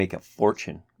make a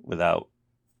fortune without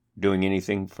doing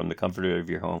anything from the comfort of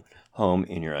your home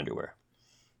in your underwear.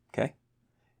 Okay?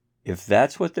 If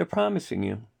that's what they're promising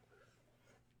you,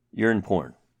 you're in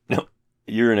porn. No,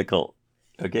 you're in a cult.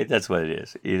 Okay, that's what it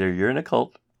is. Either you're in a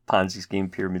cult, Ponzi scheme,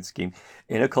 pyramid scheme,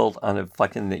 in a cult on a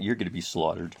fucking that you're going to be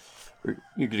slaughtered, or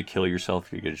you're going to kill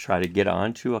yourself. You're going to try to get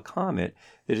onto a comet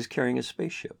that is carrying a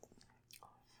spaceship.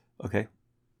 Okay,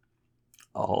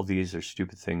 all these are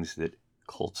stupid things that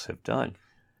cults have done.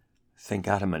 Thank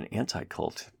God I'm an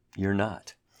anti-cult. You're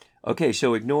not. Okay,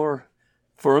 so ignore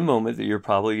for a moment that you're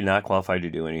probably not qualified to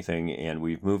do anything, and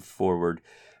we've moved forward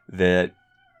that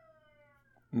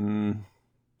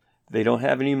they don't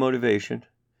have any motivation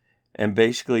and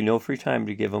basically no free time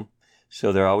to give them.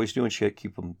 So they're always doing shit,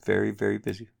 keep them very, very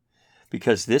busy.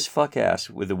 Because this fuck ass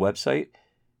with the website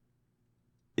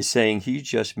is saying he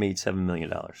just made $7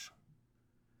 million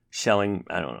selling,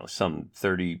 I don't know, some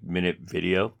 30-minute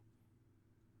video.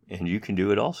 And you can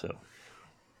do it also.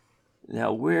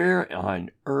 Now, where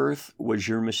on earth was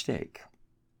your mistake?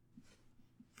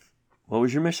 What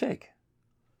was your mistake?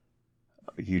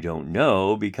 You don't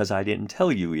know because I didn't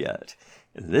tell you yet.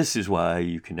 And this is why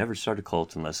you can never start a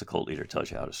cult unless a cult leader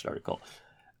tells you how to start a cult.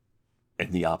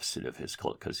 And the opposite of his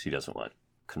cult, because he doesn't want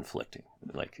conflicting.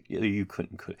 Like, you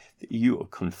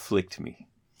conflict me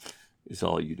is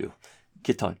all you do.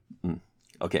 Get on.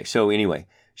 Okay, so anyway,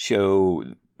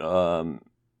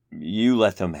 you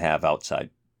let them have outside.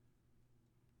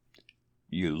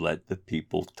 You let the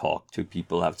people talk to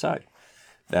people outside.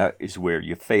 That is where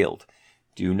you failed.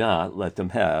 Do not let them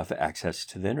have access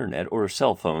to the internet or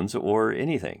cell phones or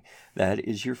anything. That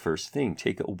is your first thing.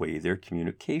 Take away their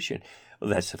communication. Well,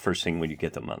 that's the first thing when you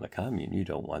get them on the commune. You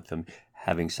don't want them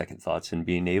having second thoughts and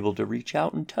being able to reach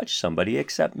out and touch somebody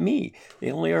except me.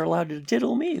 They only are allowed to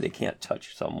diddle me. They can't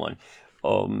touch someone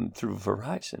through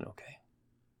Verizon, okay?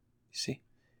 You see?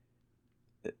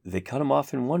 They cut them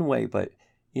off in one way, but,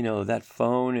 that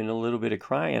phone and a little bit of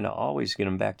crying always get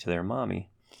them back to their mommy.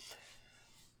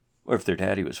 Or if their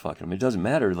daddy was fucking them, it doesn't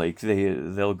matter. Like,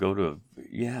 they'll go to,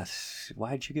 yes,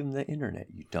 why'd you give them the internet,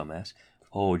 you dumbass?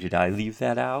 Oh, did I leave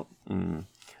that out?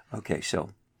 Okay,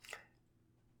 so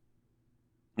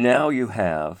now you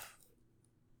have,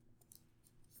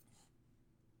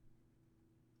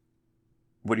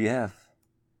 what do you have?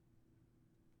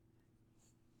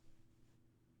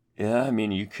 Yeah, I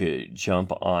mean, you could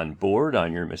jump on board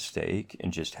on your mistake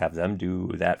and just have them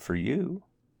do that for you.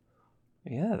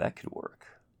 Yeah, that could work.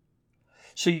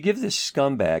 So you give this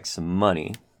scumbag some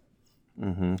money,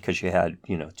 because you had,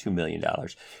 $2 million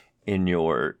in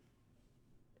your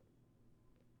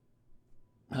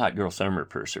hot girl summer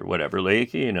purse or whatever.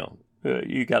 Like,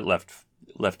 you got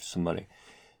left some money.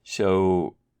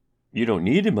 So you don't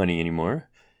need the money anymore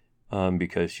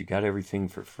because you got everything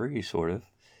for free, sort of.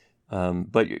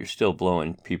 But you're still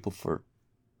blowing people for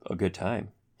a good time.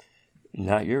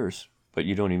 Not yours, but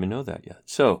you don't even know that yet.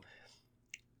 So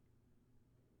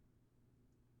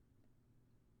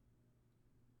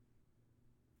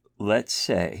let's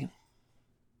say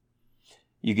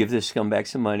you give this scumbag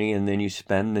some money and then you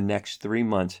spend the next 3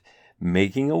 months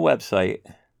making a website,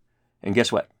 and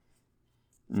guess what?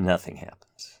 Nothing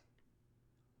happens.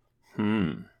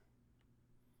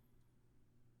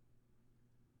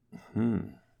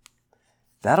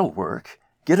 That'll work.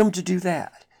 Get them to do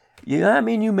that. I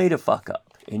mean, you made a fuck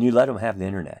up and you let them have the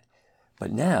internet.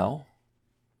 But now,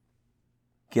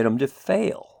 get them to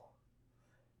fail.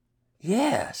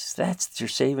 Yes, that's your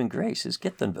saving grace, is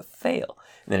get them to fail.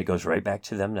 And then it goes right back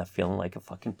to them not feeling like a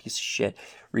fucking piece of shit,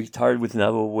 retard with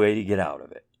no way to get out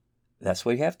of it. That's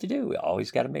what you have to do. We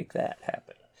always got to make that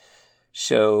happen.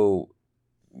 So,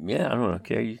 yeah, I don't know.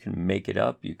 Okay, you can make it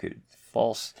up. You could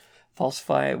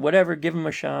falsify it, whatever. Give them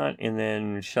a shot and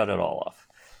then shut it all off.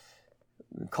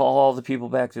 Call all the people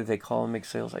back that they call and make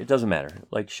sales. It doesn't matter.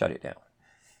 Like, shut it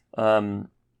down.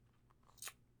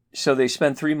 So they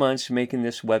spend 3 months making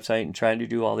this website and trying to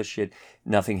do all this shit.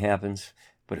 Nothing happens.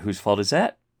 But whose fault is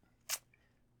that?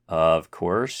 Of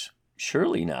course,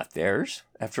 surely not theirs.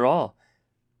 After all,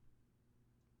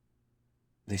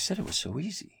 they said it was so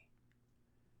easy.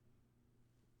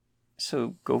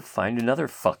 So go find another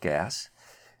fuck ass.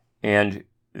 And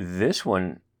this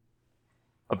one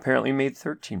apparently made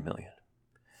 $13 million.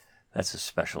 That's a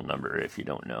special number if you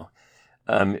don't know.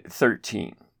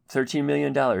 $13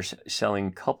 million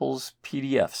selling couples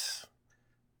PDFs,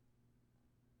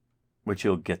 which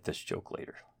you'll get this joke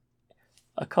later.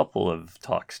 A couple of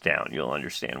talks down, you'll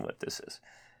understand what this is.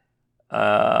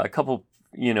 A couple,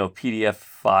 PDF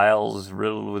files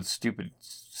riddled with stupid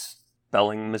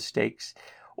spelling mistakes,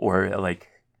 or like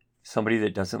somebody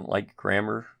that doesn't like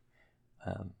grammar,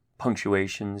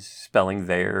 punctuations, spelling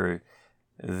they're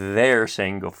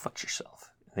saying go fuck yourself.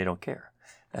 They don't care.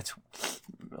 That's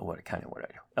what I do.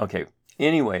 Okay.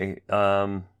 Anyway,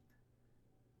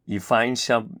 you find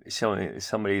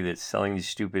somebody that's selling these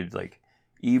stupid like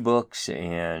ebooks,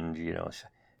 and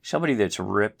somebody that's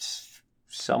ripped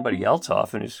somebody else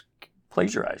off and is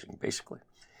plagiarizing basically.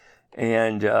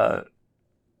 And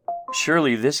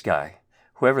surely this guy,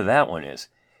 whoever that one is,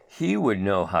 he would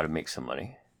know how to make some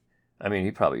money. I mean,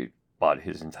 he probably bought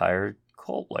his entire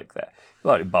cult like that.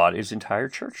 He bought his entire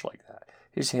church like that.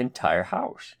 His entire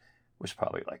house was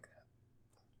probably like that.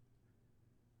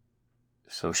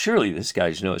 So surely this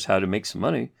guy knows how to make some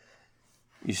money.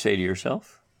 You say to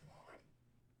yourself,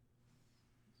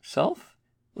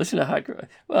 listen to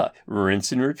well,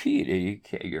 rinse and repeat.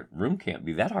 Your room can't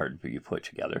be that hard to put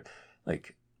together.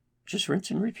 Like, just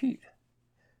rinse and repeat.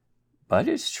 But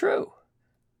it's true.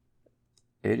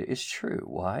 It is true.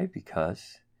 Why?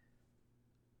 Because...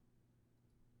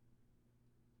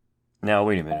 Now,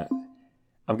 wait a minute.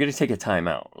 I'm going to take a time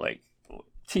out. Like,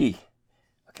 tea.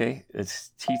 Okay? It's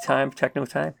tea time, techno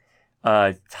time.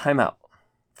 Time out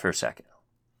for a second.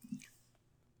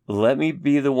 Let me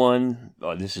be the one.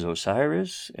 Oh, this is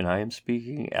Osiris, and I am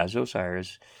speaking as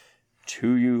Osiris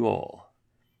to you all.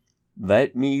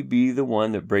 Let me be the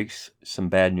one that breaks some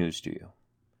bad news to you.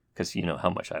 Because you know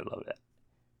how much I love that.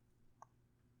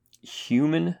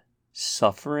 Human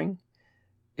suffering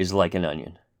is like an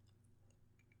onion.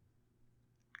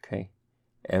 Okay?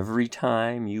 Every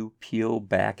time you peel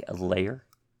back a layer,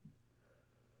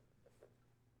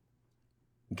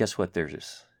 guess what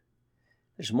there's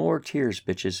more tears,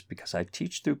 bitches, because I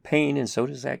teach through pain, and so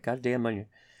does that goddamn onion.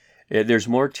 There's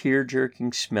more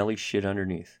tear-jerking, smelly shit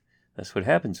underneath. That's what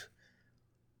happens.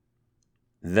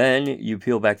 Then you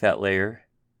peel back that layer,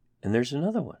 and there's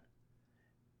another one.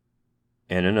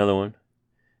 And another one.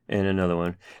 And another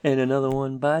one. And another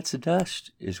one bites the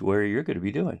dust is where you're going to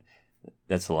be doing.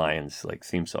 That's the Lions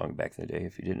theme song back in the day,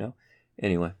 if you didn't know.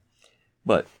 Anyway.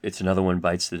 But it's another one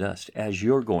bites the dust, as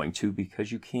you're going to,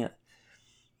 because you can't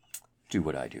do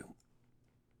what I do.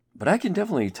 But I can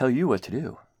definitely tell you what to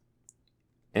do.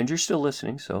 And you're still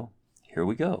listening, so here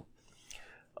we go.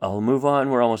 I'll move on.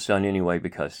 We're almost done anyway,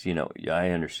 because,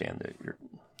 I understand that your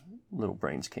little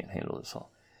brains can't handle this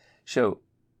all. So,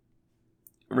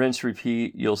 rinse,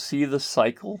 repeat. You'll see the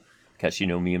cycle, because you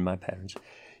know me and my patterns.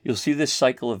 You'll see this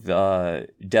cycle of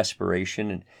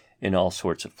desperation in all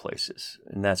sorts of places.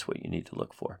 And that's what you need to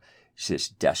look for. It's this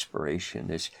desperation,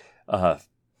 this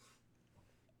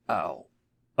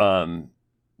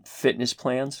fitness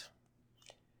plans,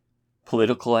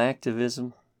 political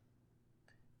activism,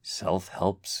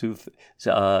 self-help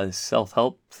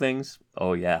things.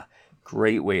 Oh yeah,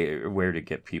 great way where to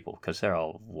get people, because they're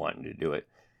all wanting to do it.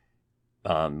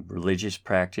 Religious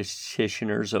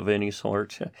practitioners of any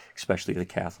sort, especially the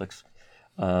Catholics.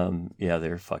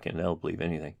 They'll believe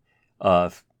anything.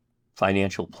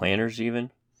 Financial planners even.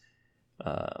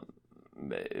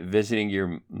 Visiting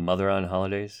your mother on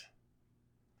holidays.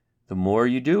 The more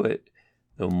you do it,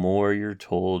 the more you're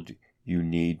told you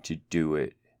need to do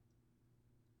it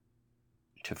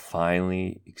to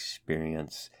finally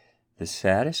experience the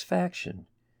satisfaction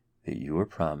that you were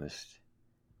promised.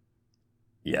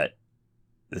 Yet,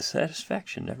 the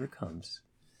satisfaction never comes.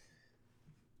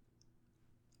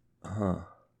 Wow.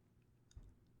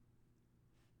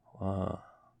 What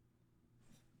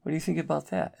do you think about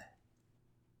that?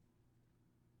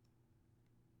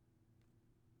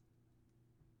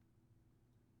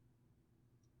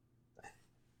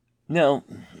 Now,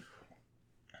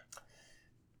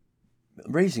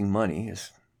 raising money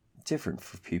is different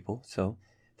for people. So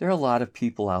there are a lot of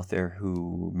people out there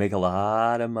who make a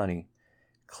lot of money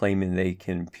claiming they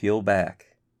can peel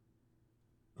back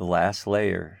the last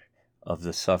layer of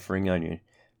the suffering onion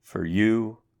for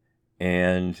you,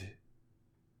 and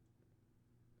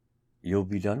you'll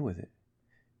be done with it.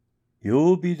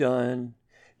 You'll be done.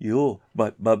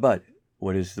 But,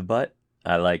 what is the but?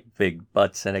 I like big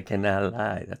butts and I cannot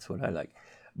lie. That's what I like.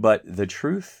 But the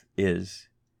truth is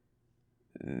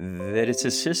that it's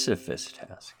a Sisyphus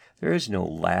task. There is no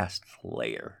last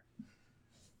layer.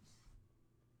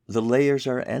 The layers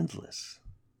are endless,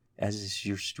 as is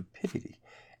your stupidity.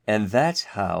 And that's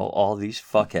how all these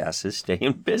fuckasses stay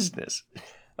in business.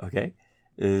 Okay?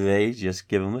 They just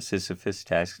give them a Sisyphus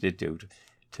task to do.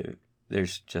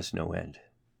 There's just no end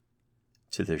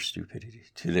to their stupidity,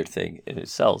 to their thing. And it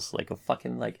sells like a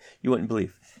fucking, you wouldn't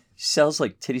believe. Sells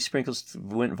like titty sprinkles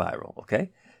went viral,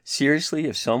 okay? Seriously,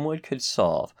 if someone could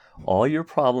solve all your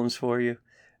problems for you,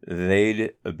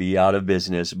 they'd be out of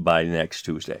business by next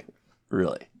Tuesday.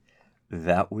 Really.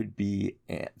 That would be,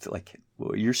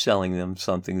 Well, you're selling them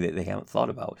something that they haven't thought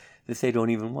about, that they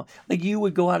don't even want. Like, you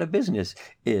would go out of business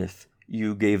if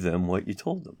you gave them what you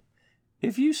told them.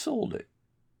 If you sold it,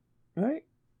 right?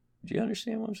 Do you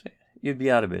understand what I'm saying? You'd be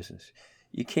out of business.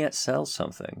 You can't sell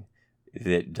something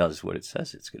that does what it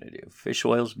says it's going to do. Fish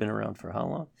oil's been around for how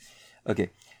long?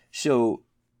 Okay, so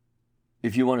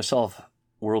if you want to solve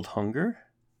world hunger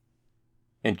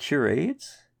and cure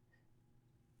AIDS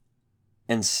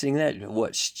and sing that,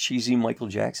 what, cheesy Michael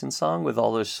Jackson song with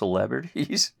all those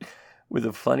celebrities with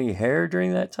the funny hair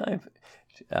during that time?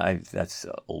 That's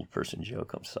an old person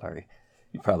joke, I'm sorry.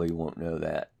 You probably won't know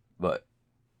that, but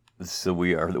so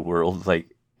we are the world.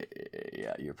 Like,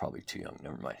 yeah, you're probably too young.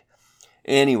 Never mind.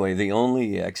 Anyway, the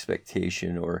only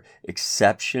expectation or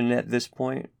exception at this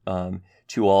point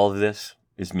to all of this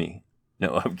is me.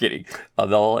 No, I'm kidding.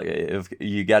 If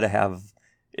you got to have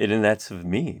it, and that's of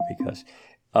me,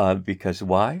 because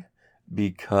why?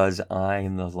 Because I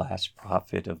am the last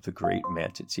prophet of the great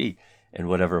Manta T, and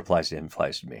whatever applies to him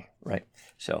applies to me, right?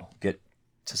 So get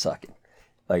to sucking.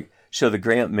 Like, so the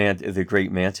great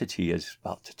Manta T is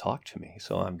about to talk to me,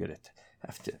 so I'm gonna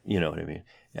have to, you know what I mean?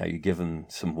 Now you give them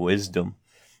some wisdom,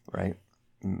 right?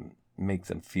 Make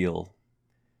them feel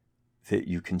that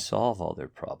you can solve all their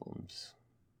problems.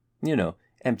 You know,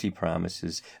 empty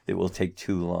promises that will take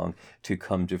too long to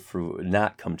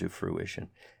not come to fruition.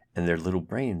 And their little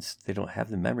brains, they don't have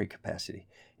the memory capacity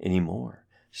anymore.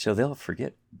 So they'll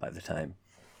forget by the time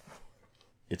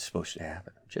it's supposed to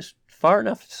happen. Just far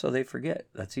enough so they forget.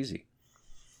 That's easy.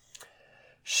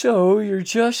 So you're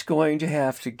just going to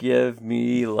have to give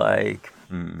me like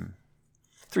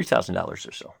 $3,000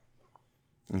 or so.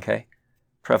 Okay?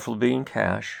 Preferably in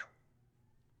cash.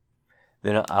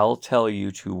 Then I'll tell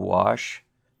you to wash,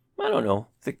 I don't know,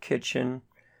 the kitchen,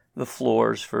 the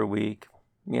floors for a week.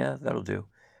 Yeah, that'll do.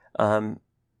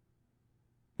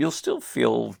 You'll still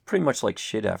feel pretty much like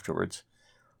shit afterwards.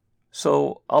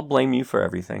 So I'll blame you for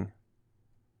everything.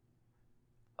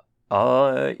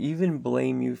 I'll even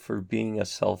blame you for being a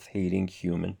self-hating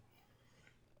human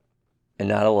and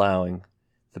not allowing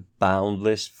the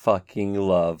boundless fucking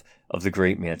love of the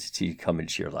great Manta T to come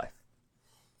into your life.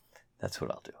 That's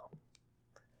what I'll do.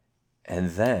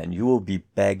 And then you will be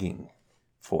begging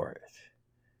for it.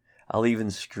 I'll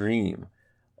even scream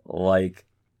like,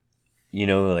 you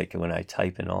know, like when I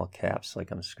type in all caps, like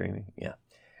I'm screaming. Yeah.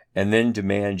 And then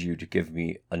demand you to give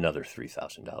me another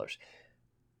 $3,000.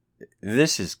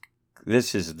 This is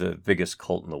the biggest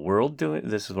cult in the world doing.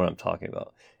 This is what I'm talking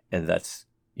about. And that's,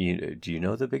 do you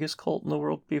know the biggest cult in the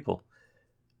world, people?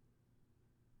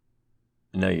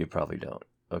 No, you probably don't.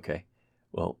 Okay.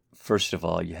 Well, first of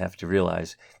all, you have to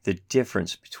realize the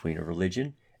difference between a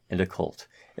religion and a cult.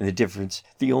 And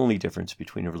the only difference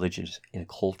between a religion and a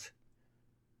cult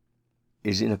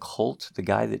is, in a cult, the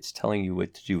guy that's telling you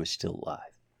what to do is still alive.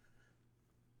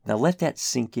 Now let that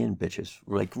sink in, bitches.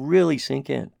 Like, really sink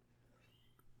in.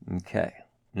 Okay.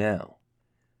 Now,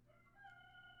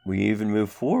 we even move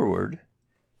forward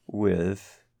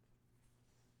with,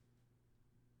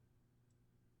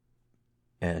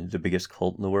 and the biggest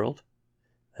cult in the world?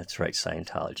 That's right,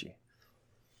 Scientology.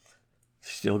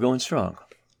 Still going strong.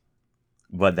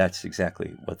 But that's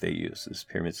exactly what they use. This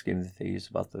pyramid scheme that they use,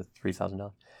 about the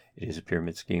 $3,000. It is a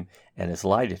pyramid scheme, and it's a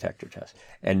lie detector test.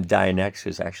 And Dianex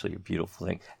is actually a beautiful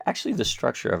thing. Actually, the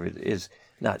structure of it is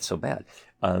not so bad.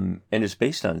 And it's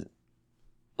based on,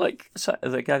 like,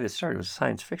 the guy that started was a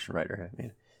science fiction writer. I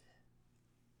mean,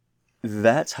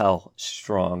 that's how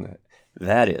strong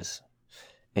that is.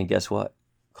 And guess what?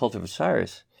 Cult of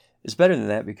Osiris is better than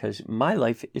that, because my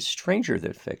life is stranger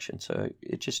than fiction. So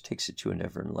it just takes it to a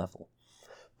different level.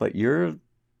 But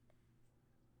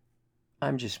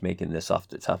I'm just making this off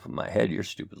the top of my head, your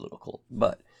stupid little cult.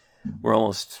 But we're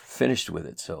almost finished with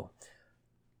it, so.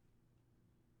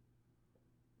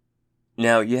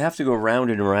 Now, you have to go round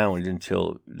and around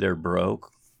until they're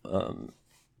broke,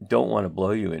 don't want to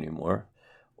blow you anymore,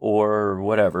 or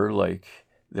whatever, like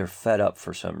they're fed up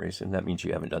for some reason. That means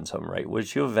you haven't done something right,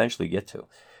 which you'll eventually get to.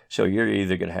 So you're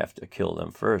either going to have to kill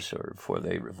them first or before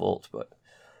they revolt,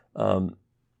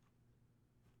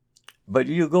 but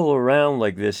you go around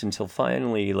like this until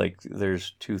finally, like,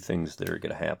 there's two things that are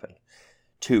going to happen.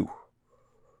 Two.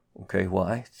 Okay,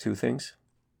 why? Two things?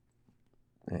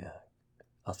 Yeah,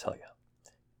 I'll tell you,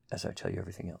 as I tell you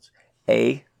everything else.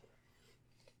 A,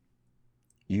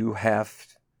 you have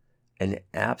an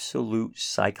absolute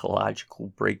psychological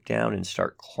breakdown and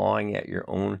start clawing at your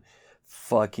own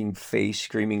fucking face,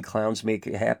 screaming, clowns make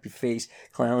a happy face,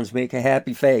 clowns make a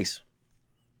happy face.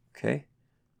 Okay?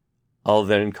 I'll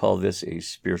then call this a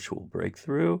spiritual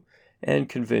breakthrough and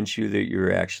convince you that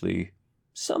you're actually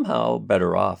somehow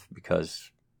better off because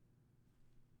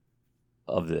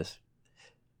of this.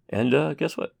 And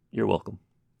guess what? You're welcome.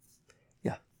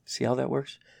 Yeah. See how that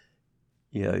works?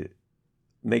 You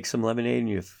make some lemonade, and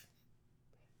you've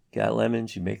got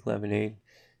lemons, you make lemonade,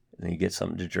 and then you get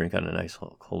something to drink on a nice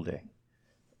cold day.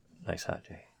 Nice hot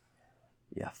day.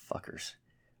 Yeah, fuckers.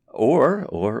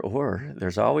 Or,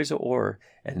 there's always an or,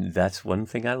 and that's one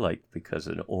thing I like, because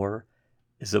an or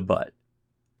is a but.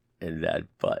 And that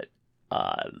but,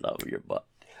 I love your butt.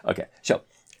 Okay, so,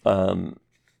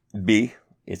 B,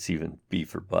 it's even B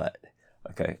for but.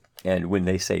 Okay, and when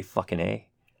they say fucking A,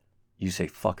 you say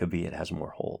fuck a B, it has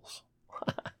more holes.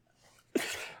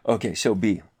 Okay, so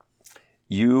B,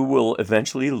 you will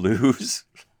eventually lose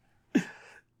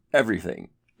everything.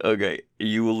 Okay,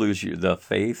 you will lose the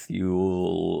faith. You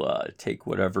will take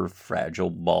whatever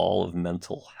fragile ball of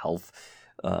mental health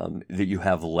that you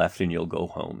have left, and you'll go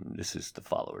home. This is the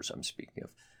followers I'm speaking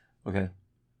of. Okay,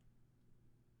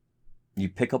 you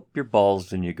pick up your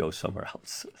balls and you go somewhere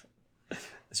else.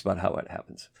 That's about how it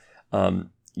happens.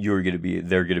 They're going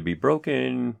to be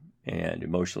broken and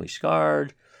emotionally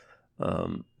scarred.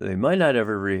 They might not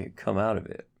ever come out of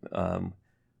it. And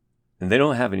they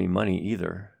don't have any money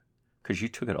either, because you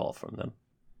took it all from them.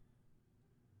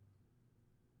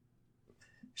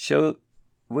 So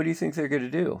what do you think they're going to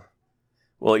do?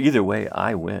 Well, either way,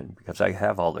 I win, because I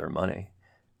have all their money.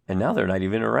 And now they're not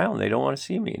even around. They don't want to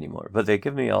see me anymore. But they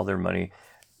give me all their money,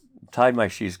 tied my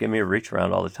shoes, give me a reach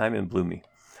around all the time, and blew me.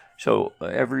 So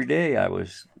every day I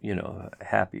was,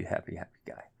 happy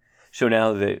guy. So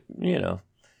now that,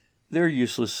 they're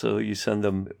useless, so you send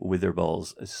them with their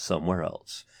balls somewhere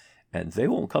else. And they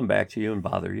won't come back to you and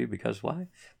bother you, because why?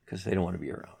 Because they don't want to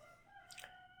be around.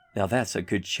 Now that's a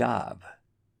good job.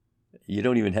 You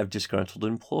don't even have disgruntled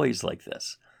employees like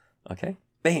this. Okay?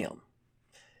 Bam.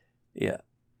 Yeah.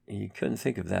 You couldn't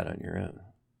think of that on your own.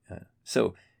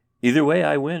 So either way,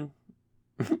 I win.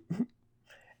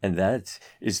 And that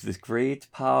is the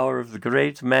great power of the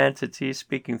great Mantity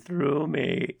speaking through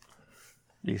me.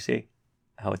 Do you see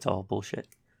how it's all bullshit?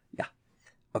 Yeah.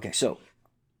 Okay, so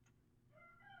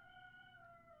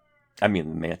I mean,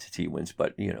 the Mantity wins,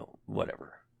 but,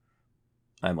 whatever.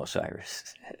 I'm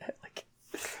Osiris.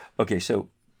 Okay, so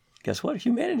guess what?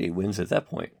 Humanity wins at that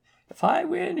point. If I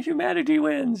win, humanity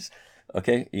wins.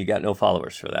 Okay, you got no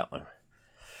followers for that one.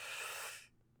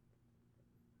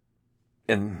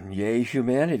 And yay,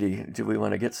 humanity. Do we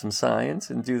want to get some science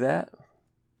and do that?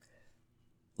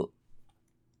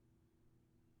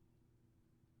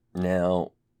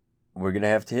 Now, we're going to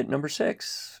have to hit number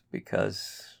 6,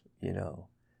 because,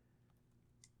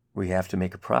 we have to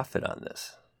make a profit on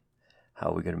this.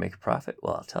 How are we going to make a profit?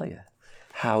 Well, I'll tell you.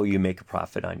 How you make a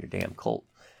profit on your damn cult.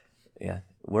 Yeah,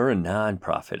 we're a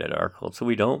non-profit at our cult, so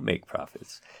we don't make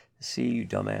profits. See, you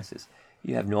dumbasses,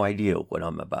 you have no idea what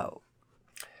I'm about.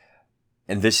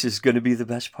 And this is going to be the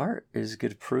best part. Is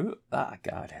going to prove,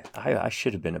 God, I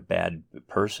should have been a bad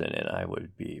person, and I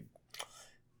would be,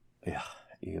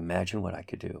 you imagine what I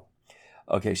could do.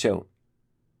 Okay, so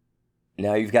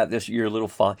now you've got your little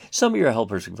font. Some of your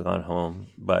helpers have gone home,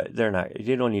 but they're not.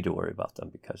 You don't need to worry about them,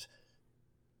 because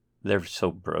they're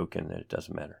so broken that it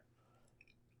doesn't matter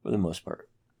for the most part.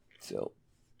 So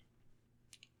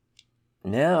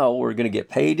now we're going to get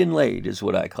paid and laid, is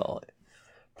what I call it.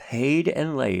 Paid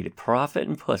and laid, profit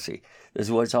and pussy. This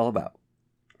is what it's all about.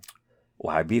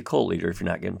 Why be a cult leader if you're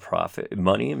not getting profit,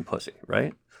 money, and pussy,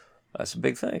 right? That's a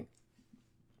big thing.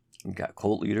 You got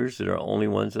cult leaders that are the only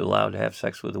ones that are allowed to have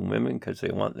sex with the women because they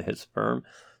want to hit sperm.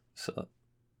 So,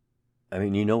 I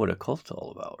mean, you know what a cult's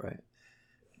all about, right?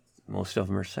 Most of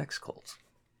them are sex cults.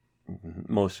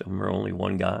 Most of them are only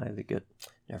one guy that get...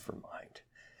 Never mind.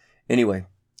 Anyway,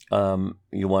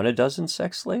 you want a dozen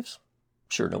sex slaves?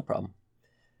 Sure, no problem.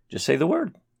 Just say the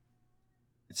word.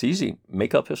 It's easy.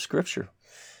 Make up a scripture.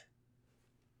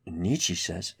 Nietzsche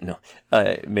says,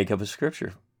 make up a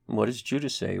scripture. What does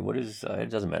Judas say? What is, it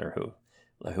doesn't matter who.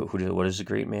 What does the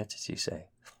great Mantity say?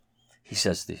 He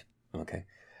says okay.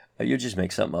 You just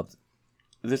make something up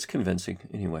that's convincing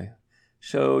anyway.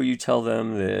 So you tell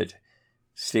them that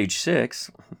stage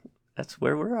 6, that's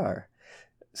where we are.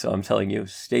 So I'm telling you,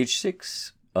 stage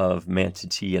 6 of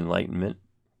Mantity enlightenment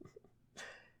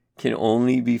can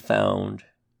only be found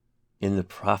in the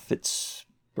prophet's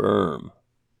sperm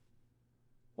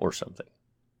or something.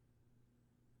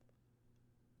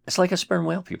 It's like a sperm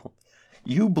whale, people.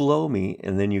 You blow me,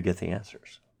 and then you get the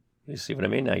answers. You see what I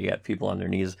mean? Now you got people on their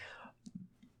knees,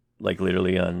 like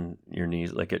literally on your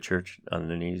knees, like at church, on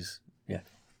the knees. Yeah.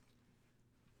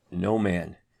 No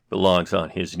man belongs on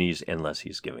his knees unless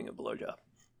he's giving a blowjob.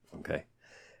 Okay?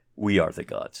 We are the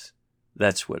gods.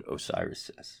 That's what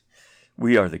Osiris says.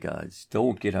 We are the gods.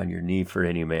 Don't get on your knee for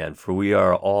any man, for we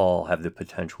are all have the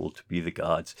potential to be the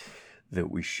gods that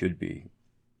we should be.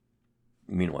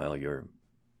 Meanwhile, you're,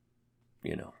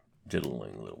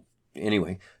 diddling little.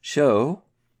 Anyway,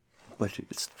 but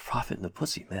it's the prophet and the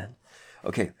pussy, man.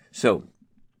 Okay, so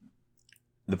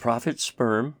the prophet's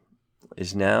sperm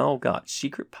is now got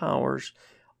secret powers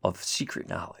of secret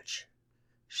knowledge.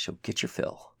 So get your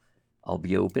fill. I'll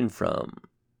be open from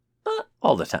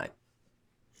all the time.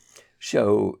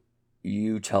 So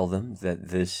you tell them that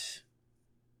this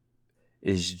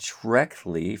is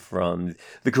directly from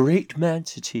the great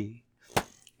Manatee,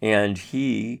 and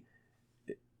he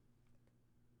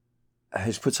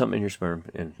has put something in your sperm,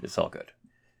 and it's all good.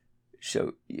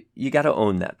 So you got to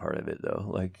own that part of it, though.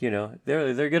 Like,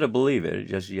 they're gonna believe it.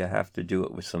 It's just you have to do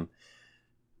it with some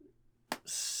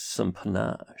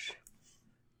panache.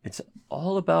 It's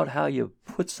all about how you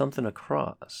put something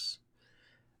across.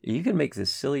 You can make the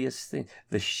silliest thing,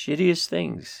 the shittiest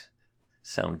things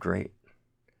sound great.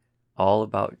 All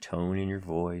about tone in your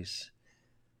voice.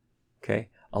 Okay?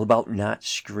 All about not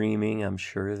screaming. I'm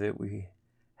sure that we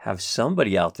have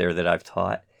somebody out there that I've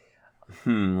taught.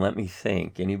 Let me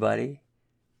think. Anybody?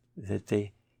 That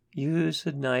they use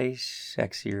a nice,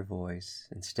 sexier voice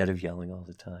instead of yelling all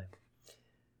the time.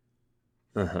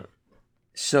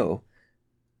 So,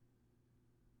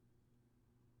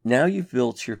 now you've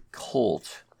built your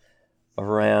cult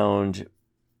around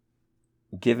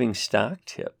giving stock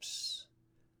tips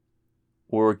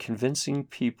or convincing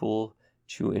people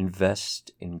to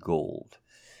invest in gold.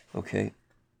 Okay?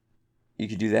 You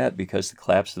could do that because the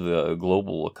collapse of the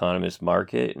global economist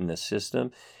market and the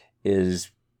system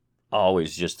is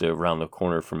always just around the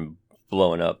corner from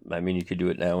blowing up. I mean, you could do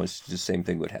it now. It's the same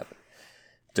thing would happen.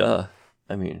 Duh.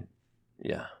 I mean,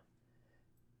 yeah.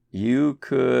 You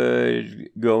could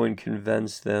go and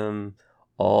convince them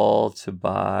all to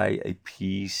buy a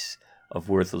piece of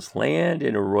worthless land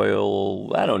in a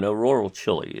rural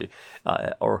Chile.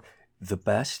 Or the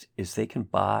best is they can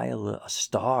buy a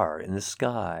star in the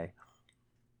sky,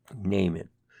 name it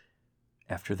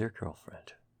after their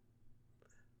girlfriend.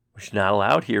 Which is not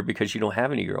allowed here because you don't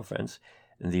have any girlfriends.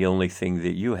 And the only thing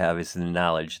that you have is the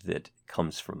knowledge that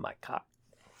comes from my cock.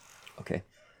 Okay?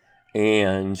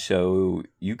 And so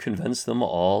you convince them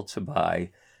all to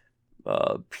buy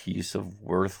a piece of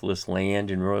worthless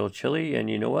land in Royal Chile, and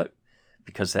you know what?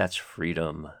 Because that's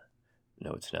freedom.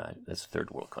 No, it's not. That's a third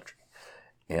world country.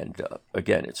 And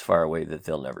again, it's far away that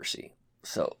they'll never see.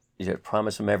 So you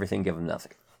promise them everything, give them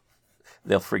nothing.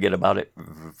 They'll forget about it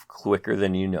quicker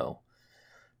than you know.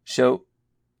 So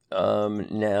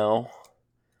now,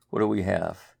 what do we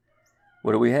have?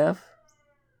 What do we have?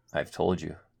 I've told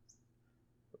you.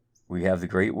 We have the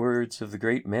great words of the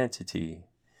great Manatee.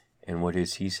 And what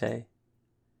does he say?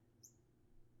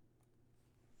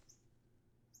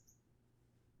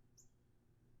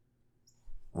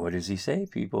 What does he say,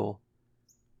 people?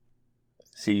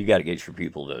 See, you got to get your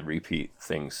people to repeat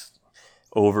things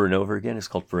over and over again. It's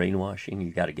called brainwashing.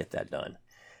 You got to get that done.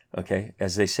 Okay?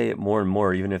 As they say it more and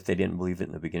more, even if they didn't believe it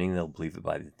in the beginning, they'll believe it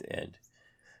by the end.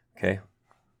 Okay?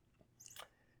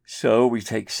 So we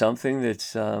take something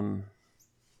that's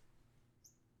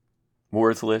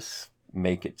worthless,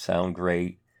 make it sound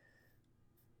great.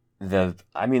 The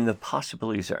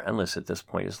possibilities are endless at this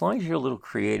point, as long as you're a little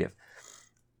creative.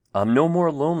 No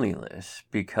more loneliness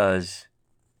because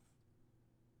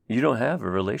you don't have a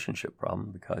relationship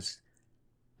problem because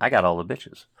I got all the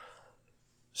bitches.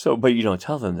 So, but you don't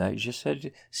tell them that. You just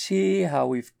said, see how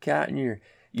we've gotten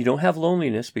you don't have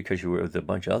loneliness because you were with a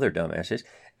bunch of other dumbasses.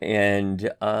 And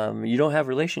you don't have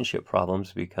relationship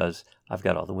problems because I've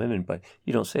got all the women, but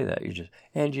you don't say that.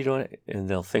 And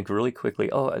they'll think really quickly,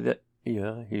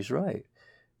 yeah, he's right.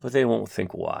 But they won't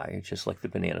think why. It's just like the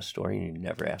banana story, and you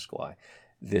never ask why.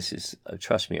 This is,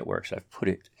 trust me, it works. I've put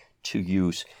it to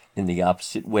use in the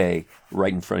opposite way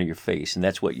right in front of your face. And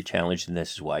that's what you challenged, and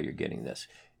this is why you're getting this.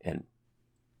 And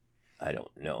I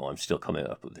don't know. I'm still coming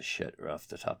up with the shit off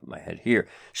the top of my head here.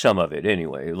 Some of it,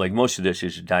 anyway. Like most of this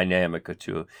is dynamic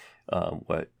to how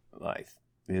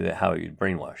you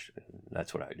brainwash.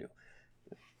 That's what I do.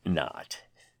 Not.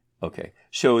 Okay.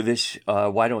 So this,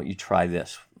 why don't you try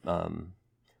this?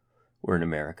 We're in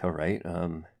America, right?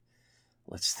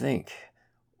 Let's think.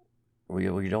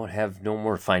 We don't have no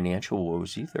more financial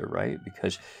woes either, right?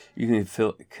 Because you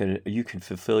can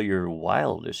fulfill your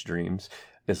wildest dreams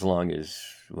as long as,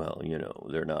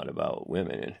 they're not about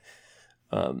women.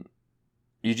 And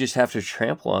you just have to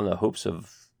trample on the hopes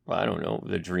of,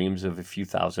 the dreams of a few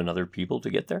thousand other people to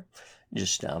get there.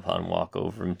 Just stomp on, walk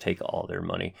over, and take all their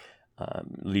money,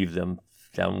 leave them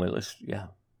down with us. Yeah.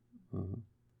 Mm-hmm.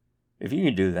 If you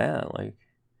can do that,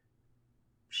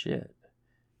 shit.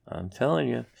 I'm telling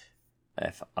you,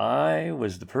 if I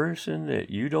was the person that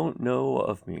you don't know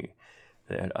of me,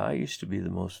 that I used to be the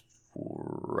most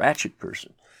ratchet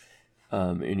person.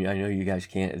 And I know you guys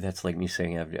can't. That's like me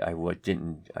saying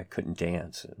I couldn't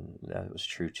dance, and that was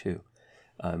true too.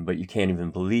 But you can't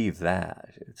even believe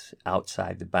that. It's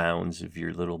outside the bounds of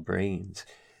your little brains.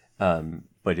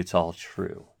 But it's all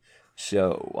true.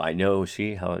 So I know,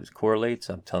 see how it correlates?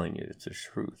 I'm telling you, it's the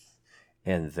truth.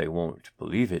 And they won't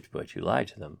believe it, but you lie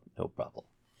to them, no problem.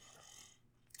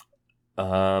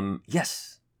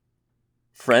 Yes.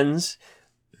 Friends,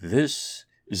 this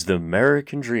is the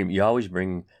American dream. You always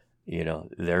bring,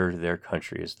 their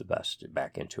country is the best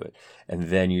back into it. And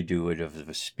then you do it of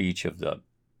the speech of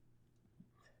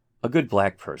a good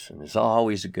black person is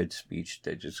always a good speech.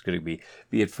 That's just going to be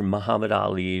it from Muhammad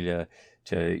Ali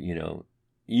to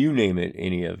you name it,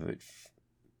 any of it.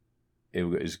 It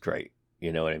was great.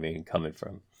 You know what I mean? Coming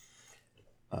from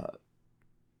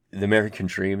the American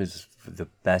dream is the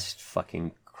best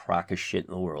fucking crock of shit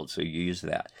in the world. So you use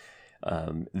that.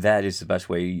 That is the best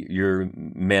way. You're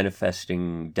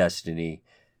manifesting destiny.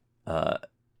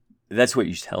 That's what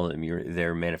you tell them.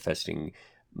 They're manifesting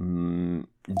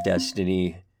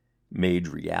destiny made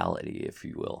reality, if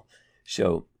you will.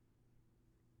 So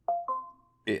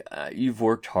you've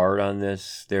worked hard on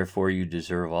this, therefore you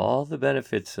deserve all the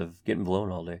benefits of getting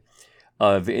blown all day.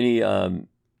 Of any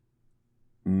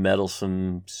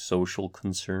meddlesome social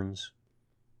concerns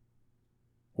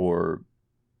or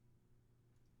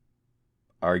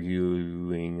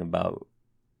arguing about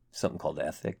something called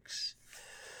ethics,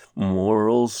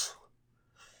 morals,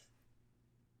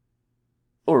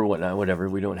 or whatnot, whatever.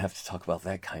 We don't have to talk about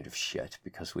that kind of shit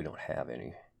because we don't have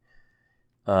any.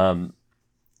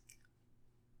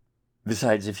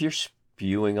 Besides, if you're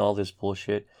spewing all this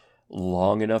bullshit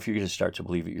long enough, you're going to start to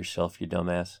believe it yourself, you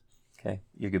dumbass. Okay?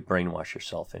 You could brainwash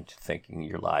yourself into thinking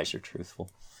your lies are truthful.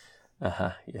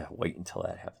 Yeah, wait until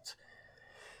that happens.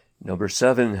 Number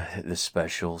 7, the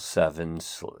special 7.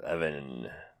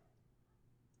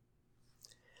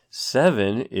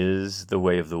 7 is the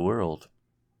way of the world.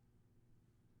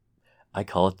 I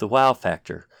call it the wow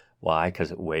factor. Why?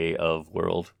 Because way of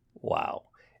world, wow.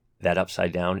 That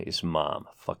upside down is mom.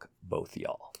 Fuck both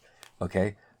y'all.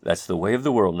 Okay? That's the way of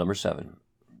the world, number 7.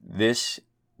 This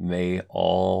may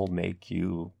all make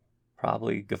you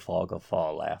probably guffaw,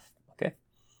 laugh. Okay?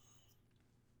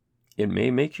 It may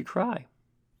make you cry.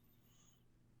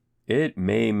 It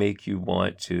may make you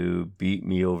want to beat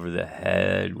me over the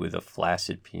head with a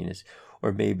flaccid penis,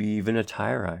 or maybe even a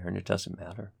tire iron. It doesn't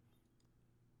matter.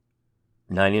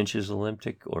 9 inches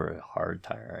Olympic or a hard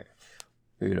tire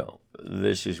iron.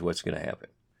 This is what's going to happen.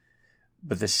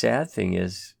 But the sad thing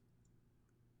is,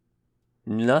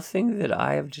 nothing that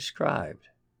I have described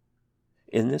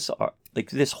in this art,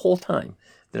 like this whole time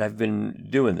that I've been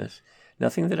doing this,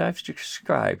 nothing that I've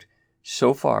described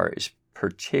so far is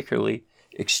particularly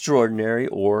extraordinary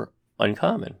or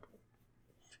uncommon.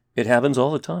 It happens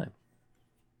all the time.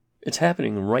 It's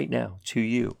happening right now to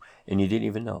you, and you didn't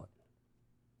even know it.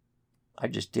 I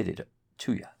just did it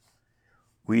to you.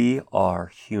 We are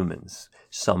humans.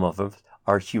 Some of us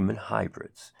are human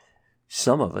hybrids.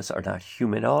 Some of us are not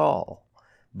human at all.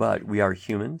 But we are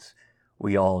humans.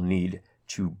 We all need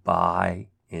to buy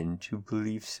into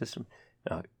belief system.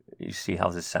 Now, you see how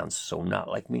this sounds so not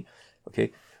like me?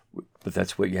 Okay? But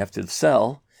that's what you have to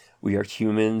sell. We are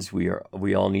humans. We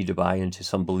all need to buy into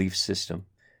some belief system.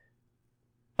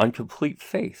 On complete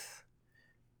faith.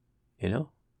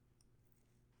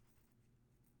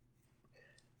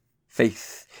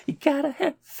 Faith. You gotta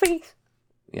have faith.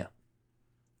 Yeah.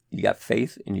 You got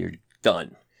faith and you're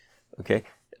done. Okay?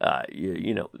 I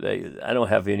don't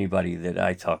have anybody that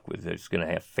I talk with that's going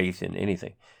to have faith in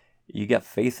anything. You got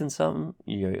faith in something,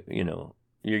 you're going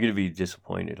to be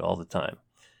disappointed all the time.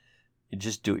 You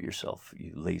just do it yourself,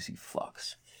 you lazy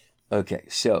fucks. Okay,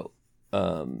 so,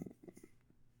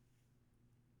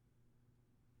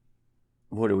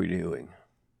 what are we doing?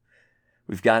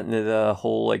 We've gotten to the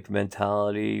whole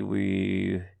mentality.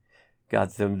 We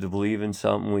got them to believe in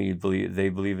something. They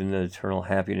believe in the eternal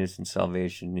happiness and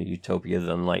salvation, the utopia,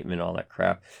 the enlightenment, all that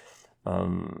crap.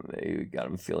 They got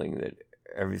them feeling that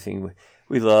everything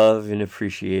we love and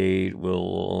appreciate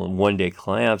will one day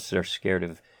collapse. They're scared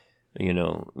of,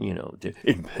 the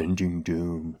impending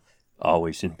doom.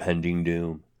 Always impending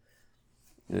doom.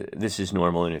 This is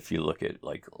normal, and if you look at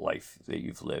life that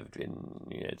you've lived, and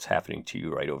it's happening to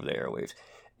you right over the airwaves,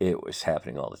 it was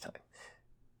happening all the time.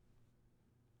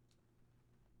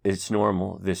 It's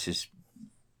normal. This is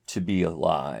to be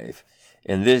alive,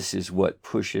 and this is what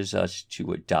pushes us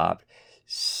to adopt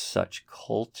such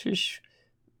cultish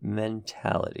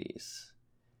mentalities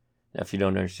Now, if you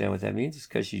don't understand what that means, it's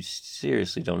because you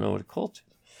seriously don't know what a cult is.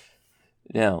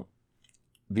 Now,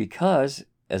 because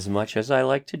as much as I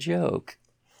like to joke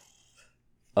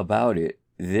about it,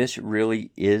 this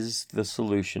really is the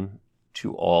solution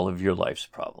to all of your life's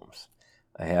problems.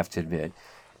 I have to admit,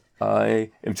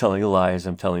 I am telling a lie as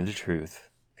I'm telling the truth,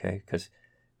 okay? Because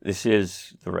this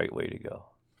is the right way to go,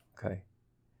 okay?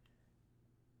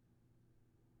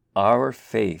 Our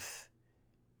faith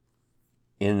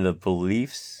in the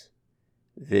beliefs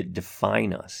that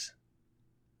define us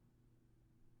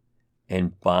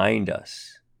and bind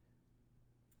us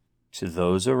to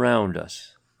those around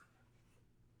us.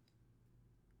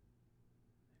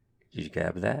 Did you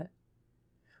grab that?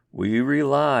 We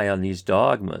rely on these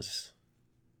dogmas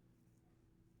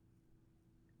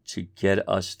to get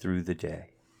us through the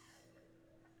day.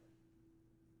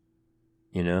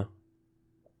 You know?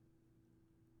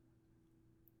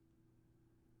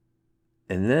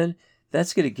 And then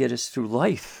that's going to get us through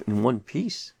life in one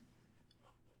piece.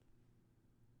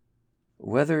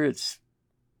 Whether it's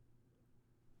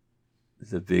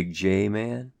the big J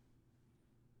man,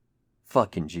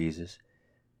 fucking Jesus,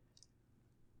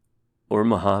 or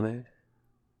Muhammad,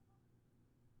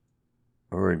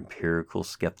 or empirical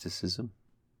skepticism,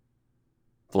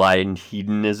 blind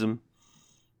hedonism,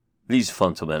 these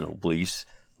fundamental beliefs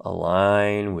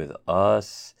align with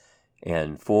us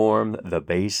and form the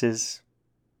basis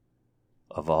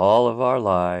of all of our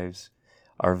lives,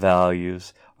 our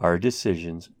values, our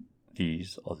decisions.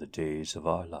 These are the days of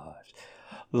our lives.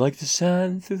 Like the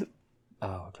sand through the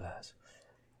hourglass.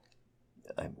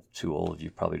 I'm too old. You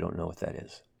probably don't know what that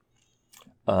is.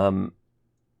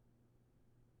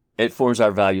 It forms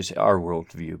our values, our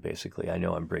worldview, basically. I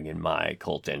know I'm bringing my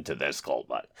cult into this cult,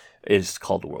 but it's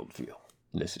called a worldview.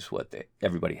 And this is what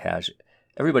everybody has.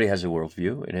 Everybody has a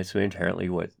worldview, and it's inherently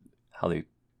how they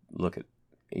look at,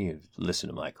 listen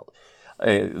to my cult.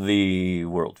 The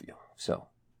worldview. So,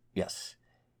 yes.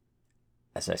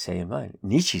 As I say in mine,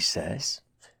 Nietzsche says,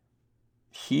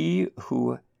 he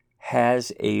who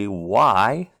has a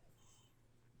why,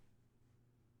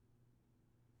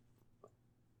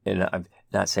 and I'm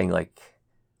not saying like,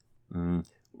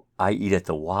 I eat at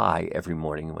the Y every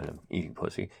morning when I'm eating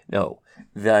pussy. No,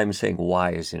 I'm saying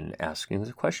why is in asking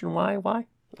the question, why?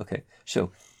 Okay,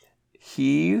 so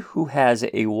he who has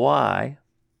a why,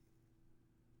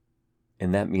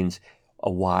 and that means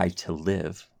a why to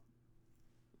live.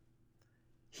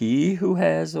 He who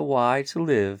has a why to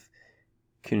live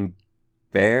can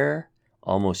bear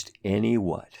almost any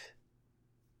what.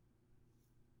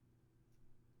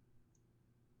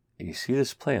 You see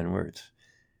this play on words.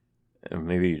 Or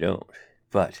maybe you don't.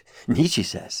 But Nietzsche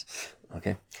says,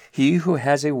 okay, he who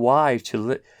has a why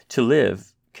to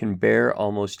live can bear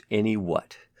almost any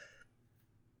what.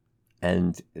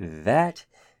 And that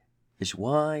is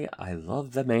why I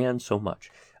love the man so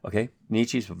much. Okay,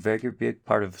 Nietzsche's a very big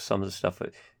part of some of the stuff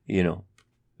that,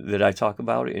 that I talk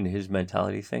about in his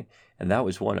mentality thing. And that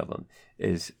was one of them,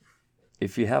 is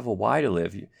if you have a why to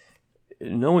live,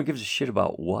 no one gives a shit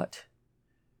about what.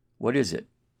 What is it?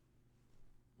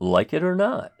 Like it or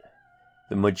not?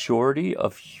 The majority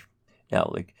of...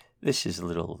 Now, like, this is a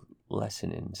little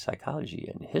lesson in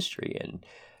psychology and history and,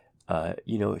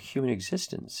 human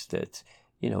existence that,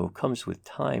 comes with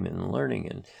time and learning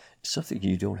and something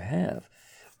you don't have.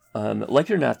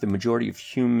 Like it or not, the majority of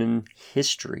human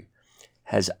history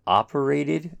has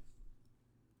operated...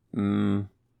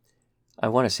 I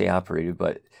want to say operated,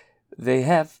 but they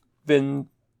have been...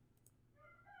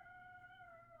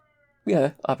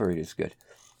 Yeah, operated is good.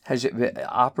 Has it been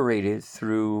operated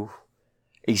through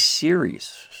a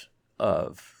series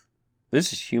of...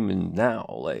 This is human now,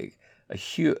 like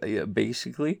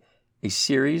basically a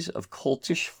series of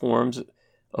cultish forms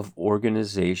of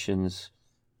organizations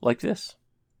like this.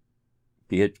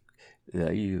 Be it,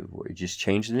 you just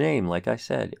change the name, like I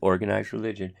said, organized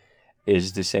religion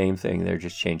is the same thing. They're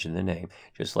just changing the name,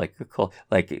 just like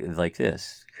like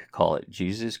this. Call it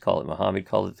Jesus, call it Muhammad,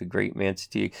 call it the great man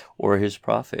Sadiq or his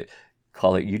prophet.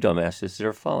 Call it you dumbasses that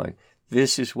are following.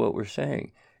 This is what we're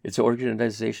saying. It's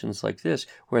organizations like this,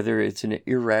 whether it's an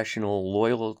irrational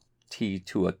loyalty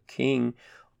to a king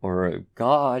or a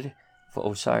god,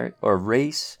 or a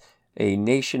race, a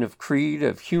nation of creed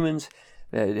of humans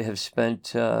that have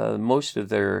spent most of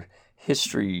their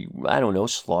history,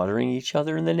 slaughtering each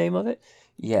other in the name of it.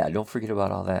 Yeah, don't forget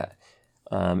about all that.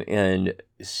 And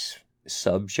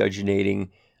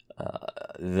subjugating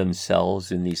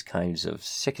themselves in these kinds of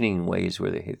sickening ways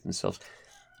where they hate themselves.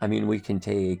 I mean, we can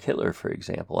take Hitler, for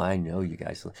example. I know you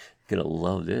guys are going to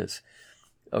love this.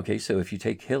 Okay, so if you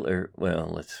take Hitler, well,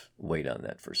 let's wait on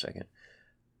that for a second.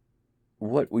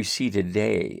 what we see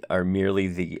today are merely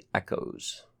the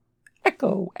echoes.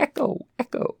 Echo, echo,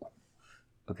 echo.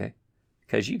 Okay?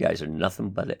 Because you guys are nothing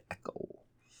but an echo.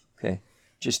 Okay?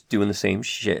 Just doing the same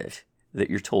shit that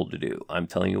you're told to do. I'm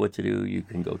telling you what to do. You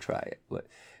can go try it. But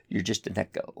you're just an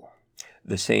echo.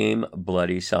 The same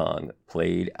bloody song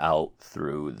played out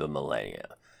through the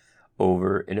millennia.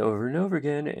 Over and over and over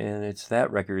again. And it's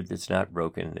that record that's not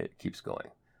broken that keeps going.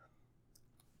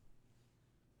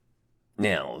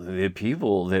 Now, the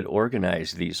people that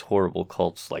organize these horrible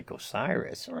cults like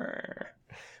Osiris,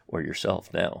 or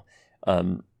yourself now,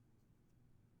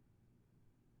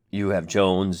 you have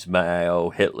Jones,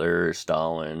 Mao, Hitler,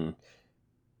 Stalin,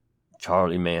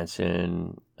 Charlie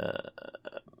Manson,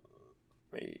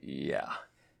 yeah.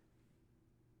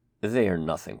 They are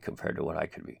nothing compared to what I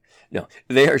could be. No,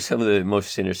 they are some of the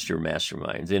most sinister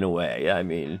masterminds in a way. I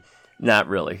mean, not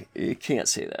really. You can't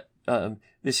say that.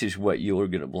 This is what you're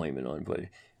going to blame it on, but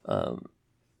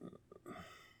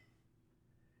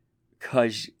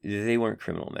because they weren't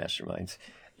criminal masterminds.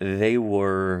 They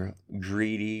were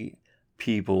greedy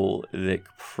people that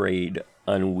preyed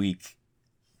on weak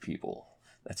people.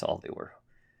 That's all they were.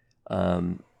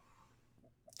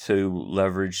 To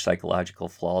leverage psychological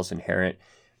flaws inherent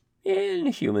in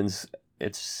humans.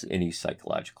 It's any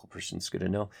psychological person's going to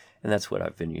know. And that's what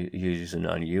I've been using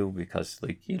on you because,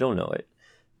 like, you don't know it.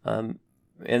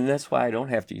 And that's why I don't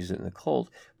have to use it in the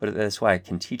cult, but that's why I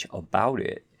can teach about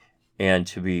it and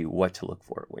to be what to look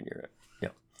for when you're,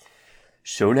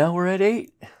 So now we're at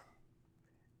 8.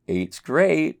 8's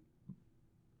great.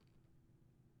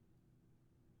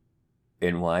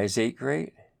 And why is 8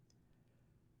 great?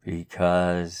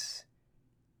 Because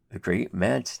the great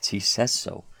Manti says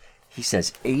so. He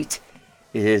says 8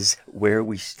 is where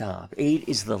we stop. 8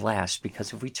 is the last,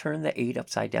 because if we turn the 8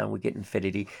 upside down, we get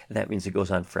infinity, and that means it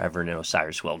goes on forever, and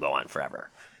Osiris will go on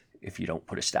forever if you don't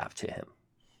put a stop to him.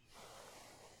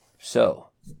 So,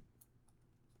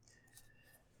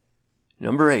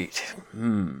 number 8.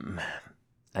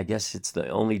 I guess it's the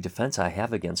only defense I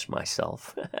have against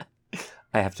myself.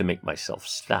 I have to make myself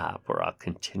stop, or I'll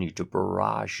continue to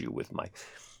barrage you with my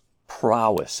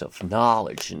prowess of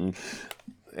knowledge. And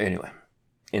anyway,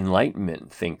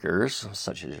 Enlightenment thinkers,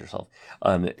 such as yourself,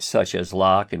 such as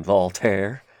Locke and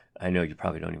Voltaire, I know you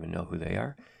probably don't even know who they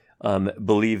are,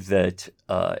 believe that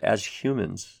as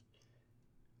humans,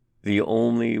 the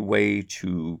only way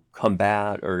to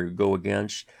combat or go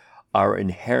against our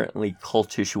inherently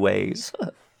cultish ways.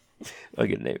 I'm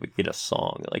going to get a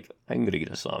song. I'm going to get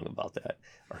a song about that.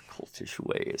 Our cultish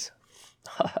ways.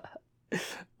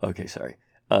 Okay, sorry.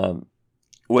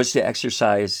 Was to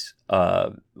exercise,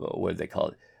 what do they call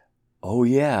it? Oh,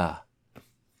 yeah.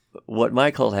 What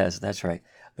my cult has, that's right.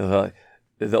 The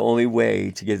only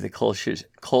way to get the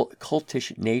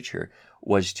cultish nature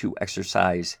was to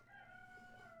exercise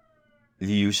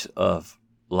the use of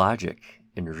logic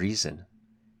and reason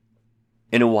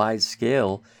in a wide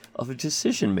scale of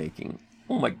decision making.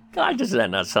 Oh my God, does that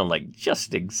not sound like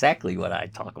just exactly what I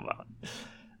talk about?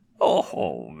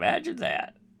 Oh, imagine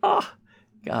that. Oh,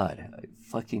 God, I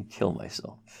fucking kill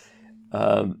myself.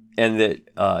 And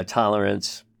that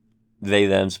tolerance, they,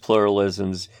 thems,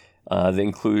 pluralisms, the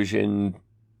inclusion,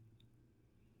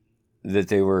 that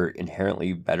they were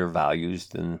inherently better values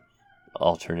than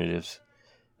alternatives.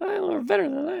 Well, we're better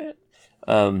than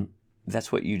that.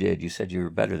 That's what you did. You said you were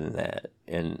better than that,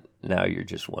 and now you're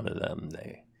just one of them.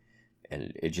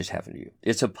 And it just happened to you.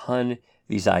 It's upon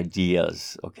these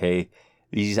ideas, okay?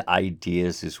 These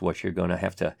ideas is what you're going to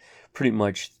have to pretty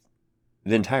much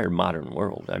the entire modern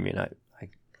world. I mean,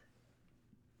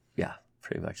 yeah,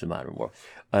 pretty much the modern world.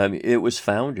 It was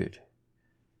founded,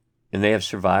 and they have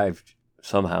survived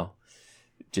somehow,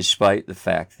 despite the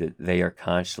fact that they are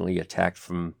constantly attacked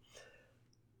from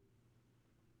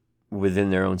within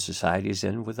their own societies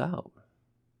and without.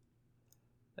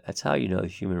 That's how you know the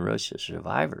human race is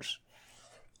survivors.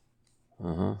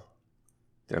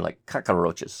 They're like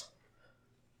cockroaches.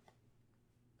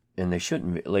 And they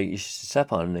shouldn't be. Like, you should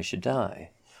step on them, they should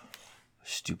die.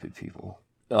 Stupid people.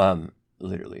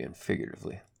 Literally and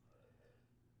figuratively.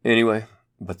 Anyway,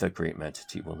 but the great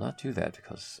Manti will not do that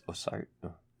because Osiris.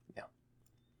 Yeah.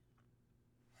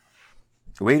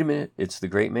 Wait a minute. It's the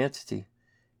great Manti.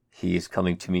 He is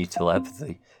coming to me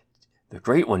telepathy. The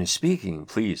great one is speaking.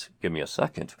 Please give me a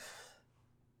second.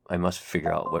 I must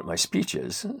figure out what my speech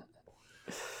is.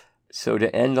 So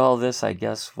to end all this, I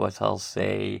guess what I'll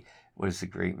say, what does the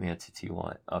great Manti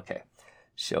want? Okay.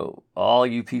 So all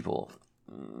you people,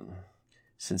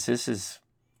 since this is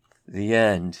the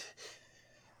end,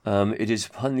 it is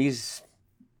upon these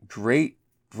great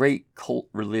cult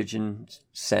religions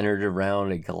centered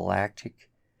around a galactic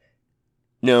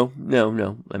No.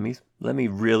 Let me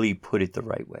really put it the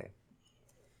right way.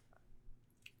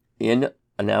 In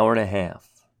an hour and a half,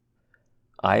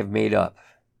 I have made up.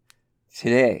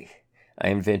 Today, I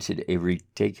invented a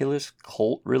ridiculous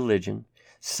cult religion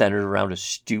centered around a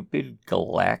stupid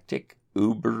galactic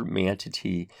uber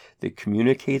manatee that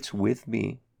communicates with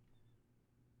me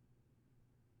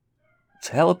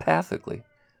telepathically,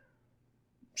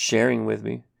 sharing with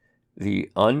me the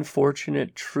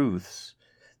unfortunate truths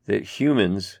that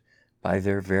humans, by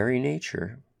their very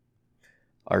nature,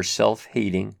 are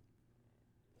self-hating,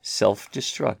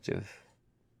 self-destructive,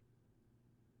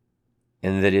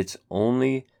 and that it's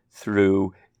only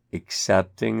through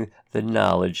accepting the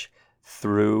knowledge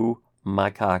through my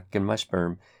cock and my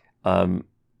sperm of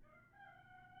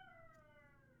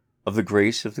the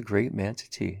grace of the great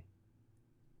manatee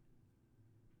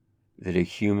that a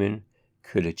human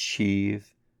could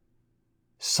achieve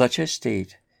such a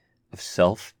state of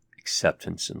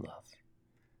self-acceptance and love.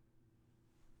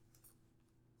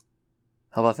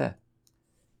 How about that?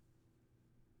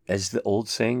 As the old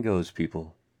saying goes,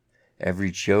 people, every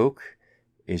joke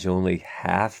is only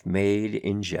half made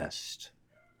in jest.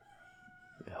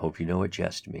 I hope you know what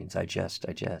jest means. I jest.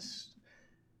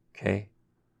 Okay?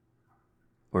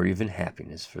 Or even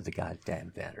happiness, for the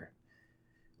goddamn matter.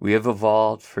 We have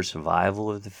evolved for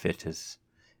survival of the fittest,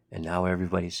 and now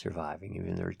everybody's surviving,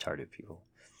 even the retarded people.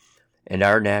 And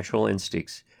our natural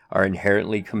instincts are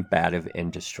inherently combative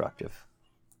and destructive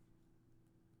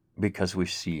because we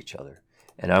see each other.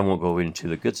 And I won't go into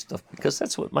the good stuff because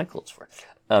that's what my cult's for.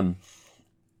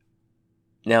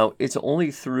 Now, it's only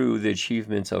through the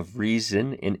achievements of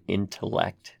reason and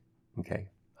intellect, okay,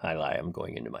 I lie, I'm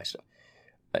going into my stuff,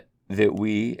 that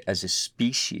we as a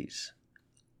species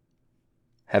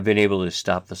have been able to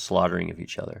stop the slaughtering of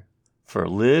each other for a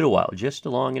little while, just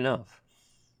long enough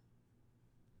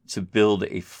to build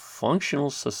a functional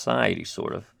society,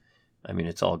 sort of. I mean,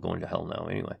 it's all going to hell now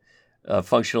anyway. A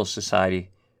functional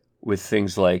society with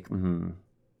things like,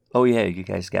 oh yeah, you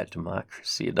guys got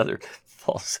democracy, another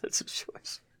false sense of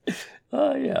choice.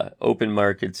 Yeah, open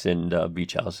markets and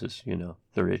beach houses,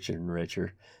 the richer and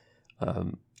richer.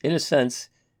 In a sense,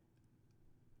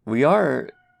 you are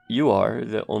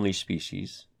the only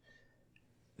species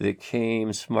that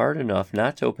came smart enough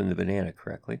not to open the banana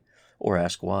correctly or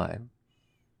ask why,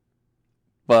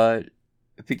 but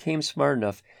became smart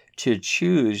enough to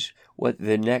choose what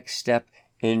the next step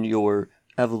in your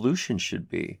evolution should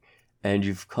be. And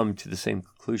you've come to the same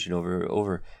conclusion over and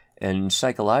over. And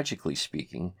psychologically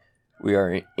speaking, we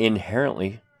are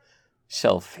inherently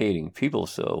self-hating people.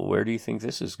 So where do you think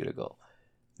this is going to go?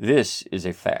 This is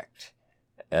a fact.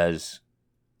 As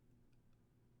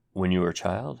when you were a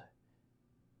child,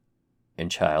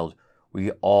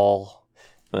 we all,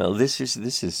 well, this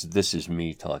is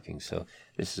me talking. So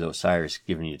this is Osiris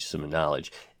giving you some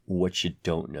knowledge. What you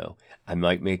don't know. I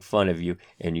might make fun of you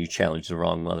and you challenge the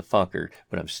wrong motherfucker,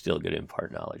 but I'm still going to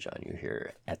impart knowledge on you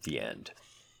here at the end.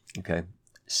 Okay?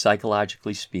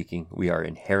 Psychologically speaking, we are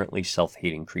inherently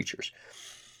self-hating creatures.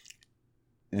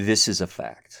 This is a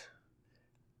fact.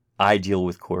 I deal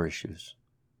with core issues,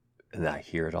 and I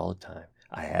hear it all the time.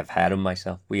 I have had them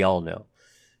myself. We all know.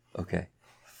 Okay?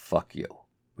 Fuck you.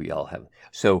 We all have.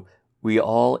 So we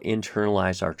all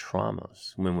internalize our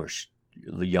traumas when we're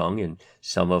young, and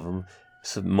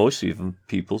most of them,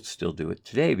 people still do it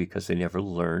today because they never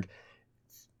learned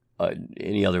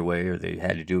any other way, or they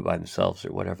had to do it by themselves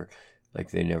or whatever.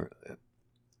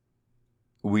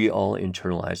 We all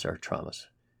internalize our traumas.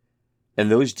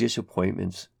 And those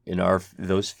disappointments and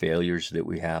those failures that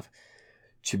we have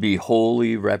to be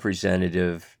wholly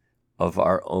representative of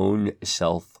our own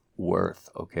self-worth,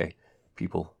 okay?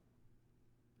 People,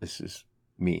 this is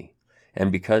me.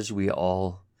 And because we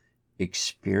all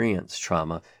experience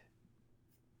trauma,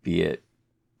 be it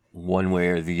one way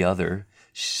or the other,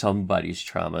 somebody's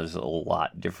trauma is a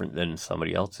lot different than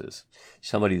somebody else's.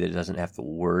 Somebody that doesn't have to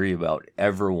worry about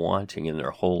ever wanting in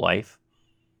their whole life,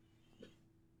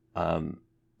 the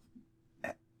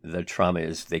trauma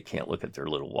is they can't look at their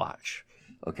little watch.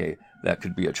 Okay, that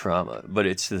could be a trauma, but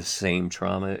it's the same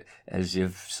trauma as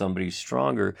if somebody's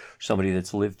stronger, somebody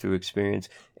that's lived through experience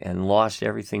and lost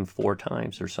everything 4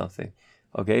 times or something.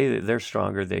 Okay, they're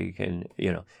stronger. They can,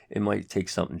 it might take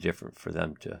something different for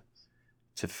them to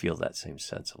feel that same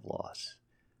sense of loss.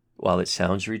 While it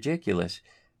sounds ridiculous,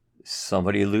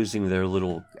 somebody losing their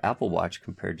little Apple Watch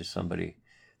compared to somebody,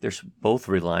 they're both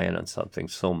reliant on something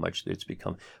so much that it's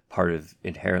become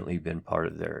inherently been part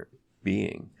of their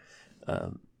being.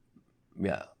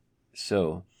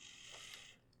 So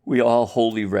we all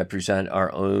wholly represent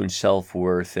our own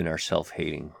self-worth and our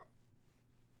self-hating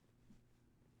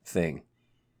thing.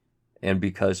 And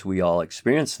because we all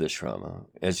experience this trauma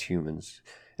as humans,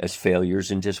 as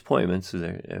failures and disappointments,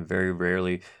 and very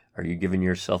rarely are you giving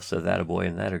yourself to that a boy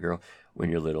and that a girl when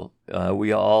you're little.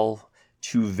 We all,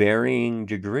 to varying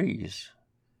degrees,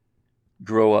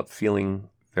 grow up feeling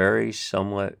very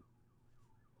somewhat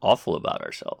awful about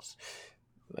ourselves.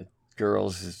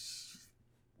 Girls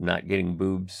not getting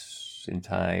boobs in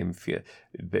time,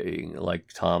 being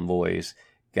like tomboys,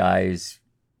 guys,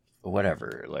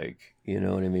 whatever, like, you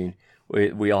know what I mean?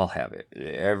 We all have it.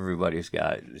 Everybody's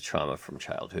got trauma from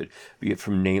childhood, be it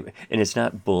from name, and it's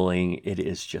not bullying, it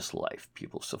is just life,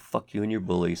 people. So fuck you and your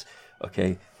bullies,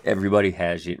 okay? Everybody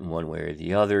has it in one way or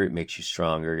the other. It makes you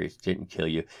stronger. It didn't kill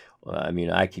you. I mean,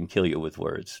 I can kill you with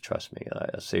words, trust me.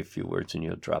 I'll say a few words and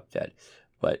you'll drop dead.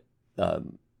 But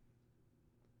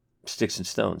sticks and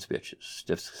stones, bitches.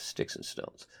 Sticks and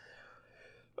stones.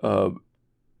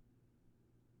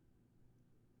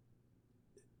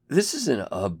 This isn't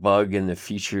a bug in the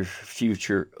future.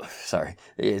 Sorry,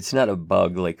 it's not a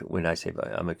bug like when I say bug.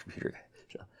 I'm a computer guy.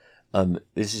 So,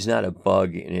 this is not a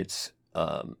bug, and it's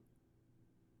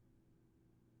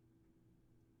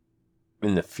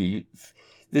in the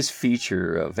this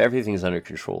feature of everything's under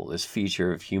control. This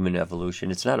feature of human evolution.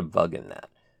 It's not a bug in that.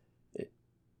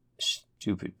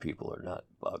 Stupid people are not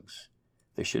bugs.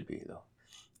 They should be though.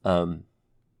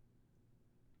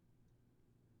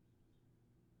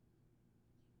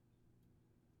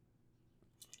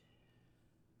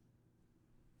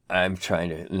 I'm trying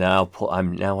to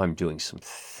I'm doing some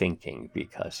thinking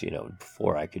because,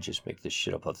 before I could just make this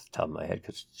shit up off the top of my head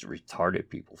because it's retarded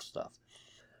people stuff.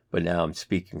 But now I'm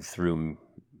speaking through,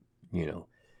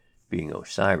 being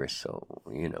Osiris. So,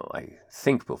 I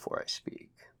think before I speak.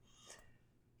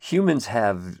 Humans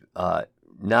have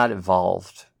not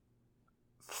evolved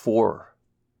for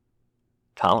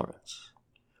tolerance.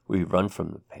 We run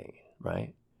from the pain,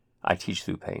 right? I teach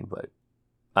through pain, but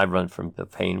I run from the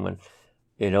pain when...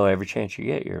 every chance you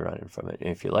get, you're running from it.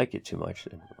 And if you like it too much,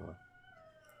 then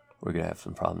we're going to have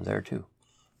some problems there too.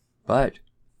 But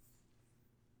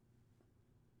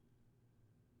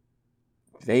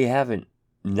they haven't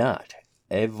not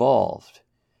evolved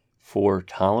for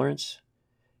tolerance,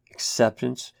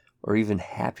 acceptance, or even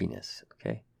happiness,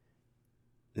 okay?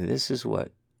 This is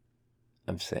what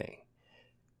I'm saying.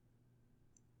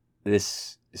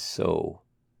 This is so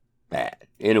bad.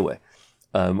 Anyway,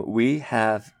 we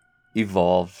have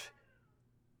evolved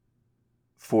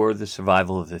for the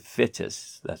survival of the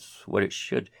fittest. That's what it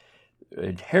should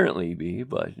inherently be,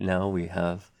 but now we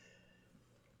have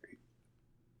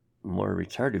more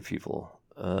retarded people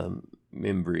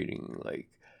inbreeding,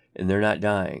 and they're not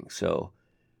dying. So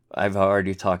I've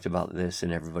already talked about this,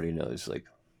 and everybody knows.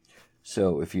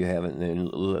 So if you haven't, then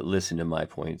listen to my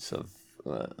points of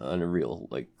on a real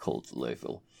cult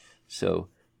level. So.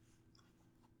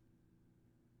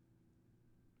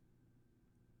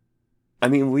 I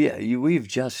mean, we've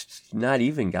just not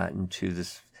even gotten to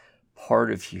this part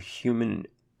of human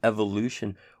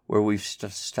evolution where we've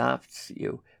stopped.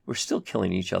 We're still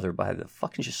killing each other by the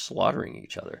fucking just slaughtering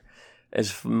each other,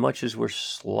 as much as we're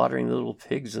slaughtering little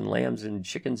pigs and lambs and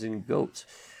chickens and goats.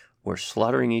 We're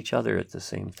slaughtering each other at the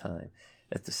same time,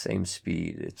 at the same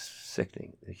speed. It's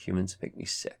sickening. The humans make me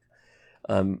sick.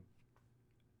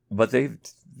 But they've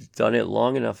done it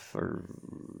long enough where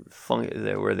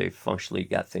they functionally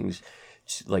got things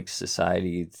like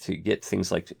society to get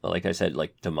things like I said,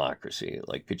 like democracy.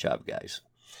 Good job, guys.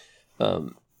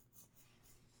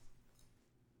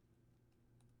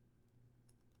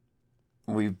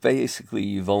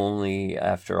 You've only,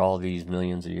 after all these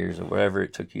millions of years or whatever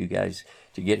it took you guys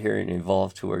to get here and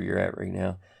evolve to where you're at right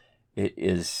now, it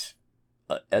is,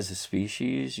 as a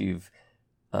species, you've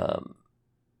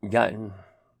gotten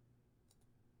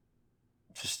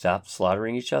to stop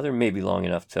slaughtering each other, maybe long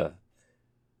enough to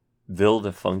build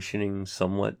a functioning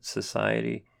somewhat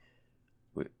society,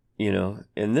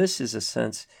 and this is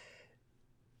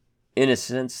in a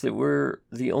sense that we're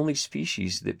the only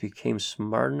species that became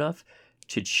smart enough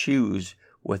to choose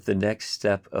what the next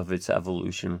step of its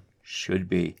evolution should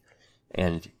be,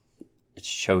 and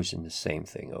it's chosen the same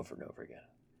thing over and over again.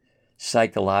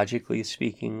 Psychologically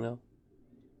speaking, though,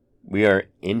 we are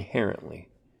inherently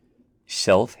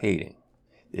self-hating.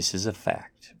 This is a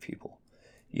fact, people.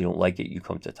 You don't like it, you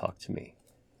come to talk to me.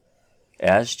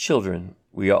 As children,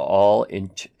 we are all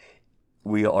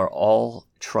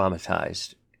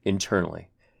traumatized internally,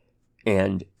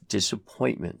 and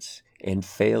disappointments and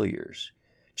failures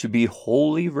to be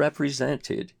wholly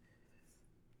represented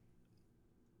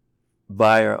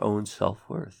by our own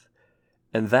self-worth.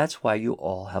 And that's why you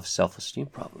all have self-esteem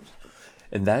problems.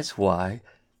 And that's why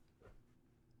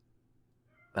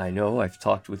I know I've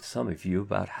talked with some of you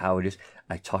about how it is.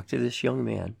 I talked to this young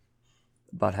man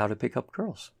about how to pick up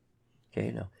girls.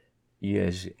 Okay, now,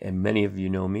 yes, and many of you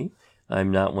know me.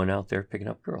 I'm not one out there picking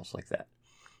up girls like that.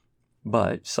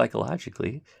 But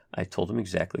psychologically, I told him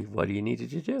exactly what he needed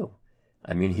to do.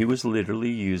 I mean, he was literally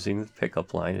using the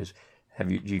pickup line as,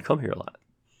 do you come here a lot?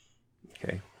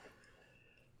 Okay.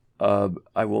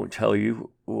 I won't tell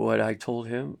you what I told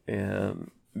him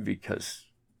because,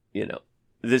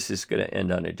 this is going to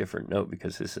end on a different note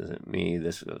because this isn't me.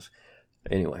 This goes,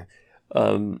 anyway.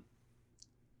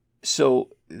 So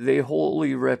they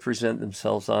wholly represent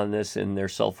themselves on this, and their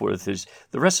self-worth is,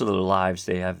 the rest of their lives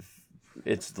they have,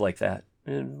 it's like that.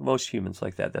 And most humans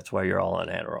like that. That's why you're all on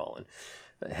Adderall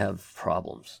and have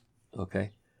problems.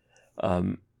 Okay?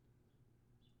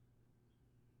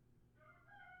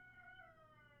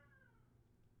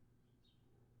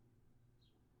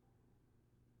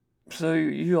 So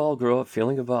you all grow up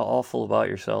feeling awful about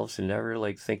yourselves and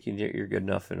never thinking that you're good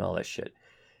enough and all that shit.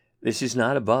 This is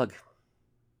not a bug.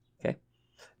 Okay?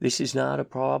 This is not a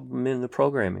problem in the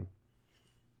programming.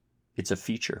 It's a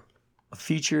feature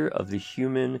of the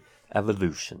human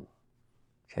evolution.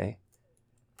 Okay?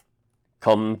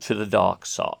 Come to the dark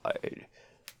side,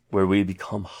 where we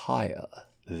become higher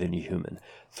than human.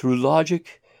 Through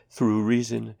logic, through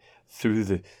reason, through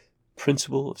the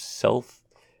principle of self,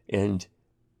 and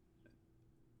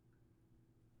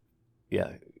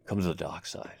come to the dark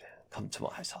side. Come to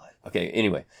my side. Okay,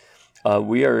 anyway,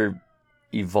 we are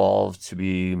evolved to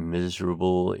be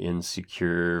miserable,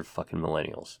 insecure fucking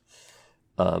millennials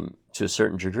to a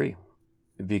certain degree,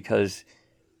 because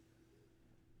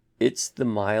it's the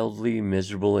mildly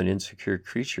miserable and insecure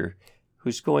creature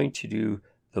who's going to do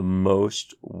the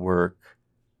most work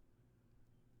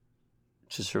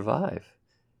to survive.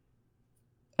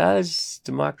 As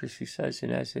democracy says,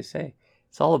 and as they say,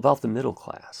 it's all about the middle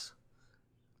class,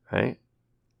 right?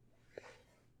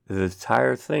 The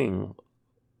entire thing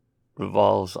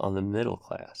revolves on the middle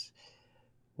class.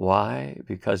 Why?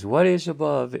 Because what is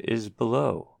above is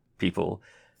below, people.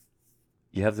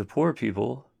 You have the poor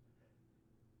people,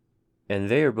 and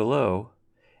they are below,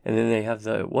 and then they have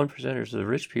the 1%ers, the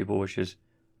rich people, which is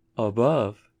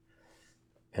above,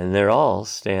 and they're all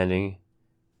standing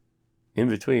in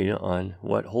between on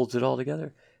what holds it all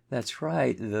together. That's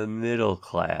right, the middle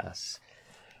class.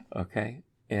 Okay?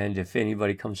 And if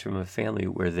anybody comes from a family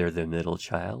where they're the middle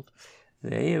child,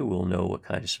 they will know what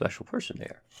kind of special person they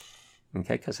are.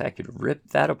 Okay? Because I could rip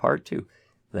that apart too.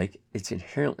 It's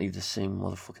inherently the same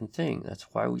motherfucking thing. That's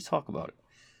why we talk about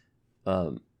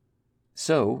it.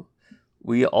 So,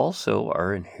 we also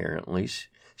are inherently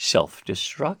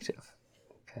self-destructive.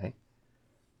 Okay?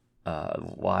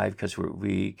 Why? Because we're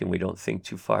weak and we don't think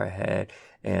too far ahead.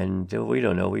 And we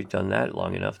don't know. We've done that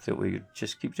long enough that we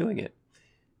just keep doing it.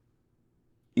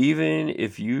 Even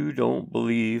if you don't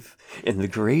believe in the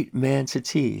great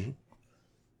Manti,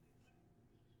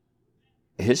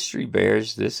 history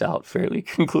bears this out fairly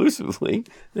conclusively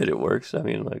that it works. I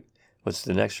mean, what's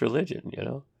the next religion,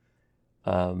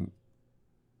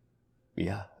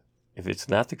 if it's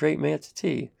not the great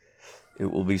Manti,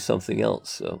 it will be something else.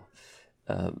 So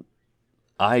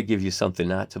I give you something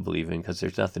not to believe in because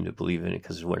there's nothing to believe in it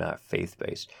because we're not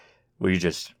faith-based. We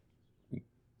just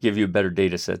give you a better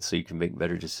data set so you can make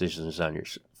better decisions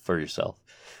for yourself.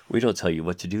 We don't tell you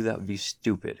what to do. That would be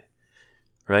stupid,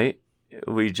 right?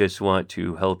 We just want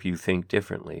to help you think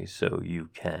differently so you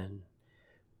can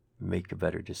make a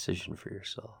better decision for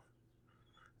yourself.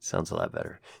 Sounds a lot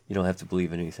better. You don't have to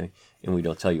believe in anything, and we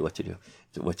don't tell you what to do,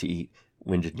 what to eat,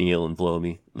 when to kneel and blow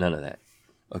me. None of that.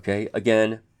 Okay?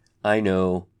 Again, I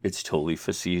know it's totally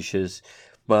facetious,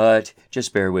 but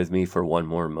just bear with me for one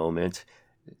more moment.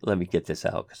 Let me get this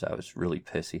out because I was really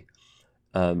pissy.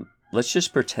 Let's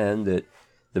just pretend that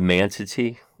the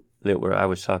Manti that I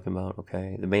was talking about,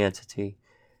 okay, the Manti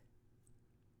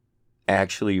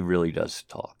actually really does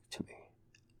talk to me.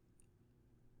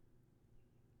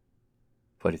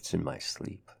 But it's in my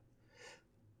sleep.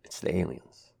 It's the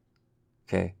aliens.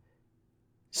 Okay?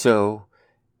 So,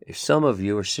 if some of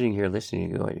you are sitting here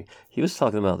listening, going, he was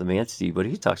talking about the Manti, but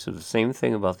he talks about the same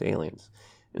thing about the aliens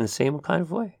in the same kind of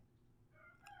way.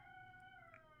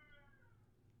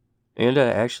 And I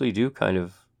actually do kind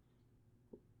of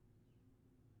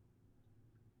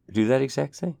do that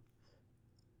exact thing.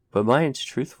 But mine's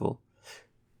truthful.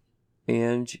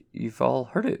 And you've all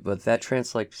heard it, but that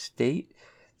trance-like state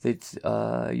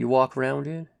that you walk around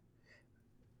in,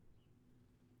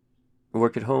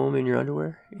 work at home in your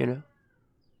underwear,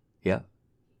 Yeah.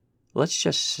 Let's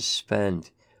just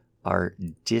suspend our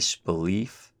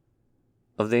disbelief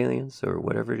of the aliens or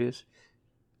whatever it is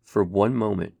for one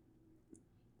moment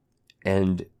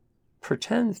and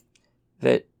pretend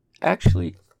that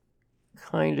actually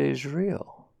kind of is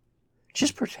real.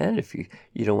 Just pretend if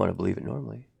you don't want to believe it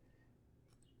normally.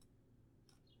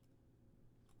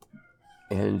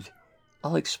 And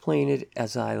I'll explain it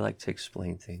as I like to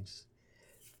explain things.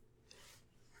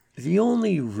 The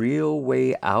only real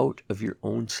way out of your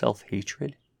own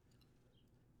self-hatred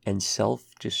and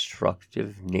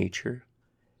self-destructive nature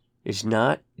is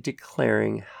not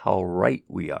declaring how right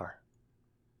we are,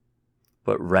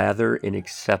 but rather in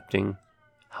accepting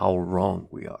how wrong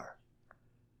we are.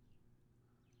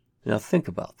 Now think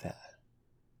about that,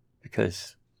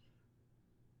 because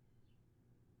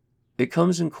it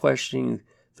comes in questioning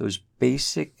those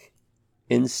basic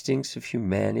instincts of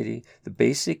humanity, the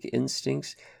basic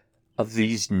instincts of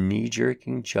these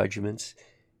knee-jerking judgments.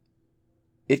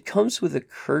 It comes with the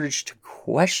courage to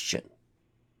question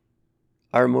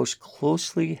our most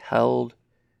closely held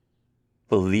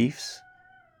beliefs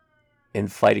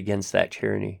and fight against that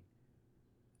tyranny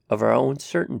of our own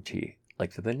certainty,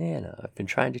 like the banana. I've been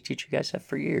trying to teach you guys that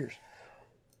for years.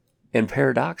 And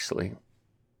paradoxically,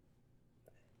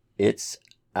 it's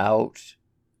out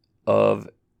of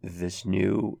this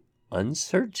new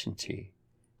uncertainty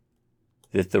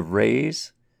that the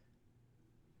rays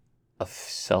of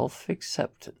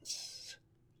self-acceptance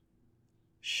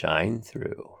shine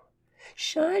through.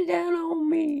 Shine down on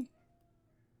me.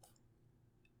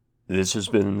 This has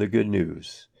been the good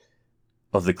news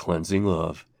of the cleansing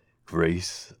love,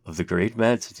 grace of the great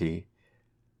Majesty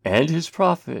and his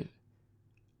prophet,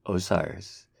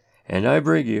 Osiris. And I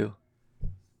bring you,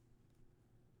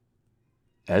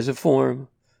 as a form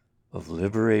of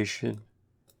liberation,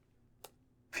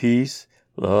 peace,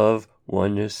 love,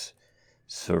 oneness,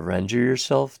 surrender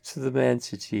yourself to the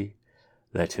Majesty.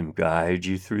 Let him guide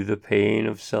you through the pain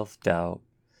of self-doubt.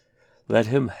 Let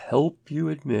him help you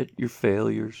admit your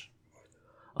failures.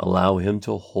 Allow him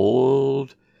to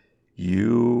hold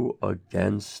you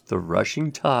against the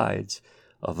rushing tides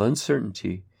of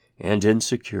uncertainty and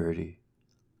insecurity,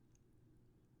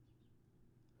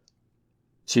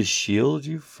 to shield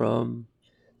you from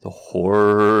the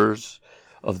horrors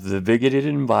of the bigoted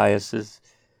and biases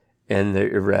and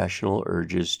the irrational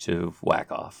urges to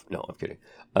whack off. No, I'm kidding.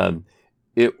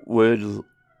 It would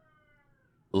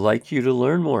like you to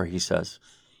learn more, he says.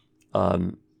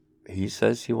 He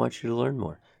says he wants you to learn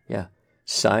more. Yeah.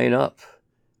 Sign up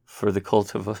for the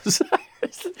Cult of Osiris.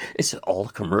 It's all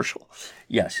a commercial.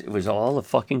 Yes, it was all a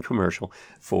fucking commercial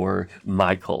for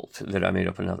my cult that I made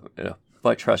up another.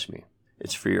 But trust me,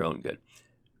 it's for your own good.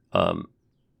 And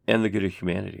the good of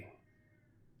humanity.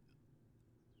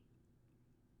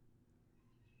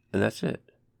 And that's it.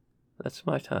 That's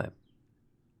my time.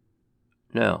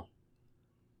 Now,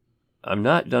 I'm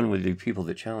not done with the people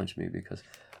that challenge me, because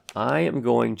I am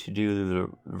going to do the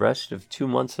rest of 2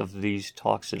 months of these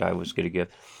talks that I was going to give,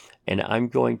 and I'm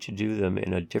going to do them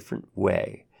in a different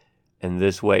way. And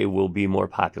this way will be more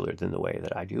popular than the way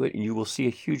that I do it. And you will see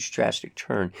a huge drastic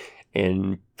turn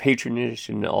in patronage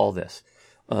and all this.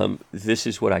 This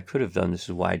is what I could have done. This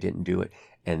is why I didn't do it.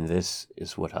 And this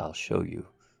is what I'll show you.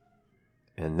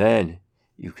 And then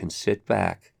you can sit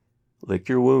back, lick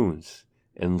your wounds,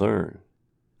 and learn.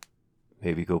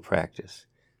 Maybe go practice.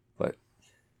 But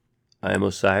I'm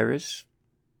Osiris,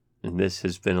 and this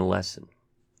has been a lesson.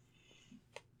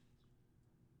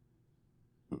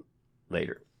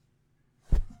 Later.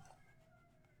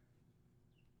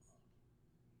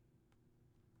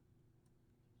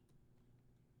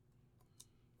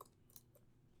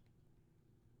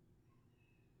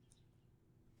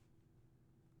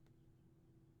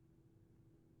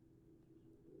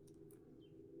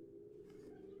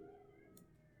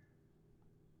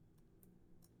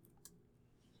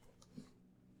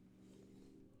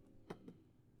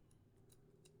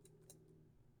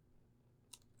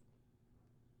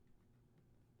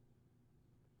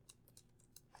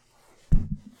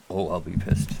 Oh, I'll be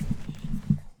pissed.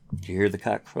 Did you hear the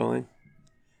cock crowing?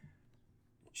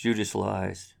 Judas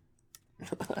lies.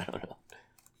 I don't know.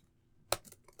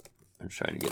 I'm trying to get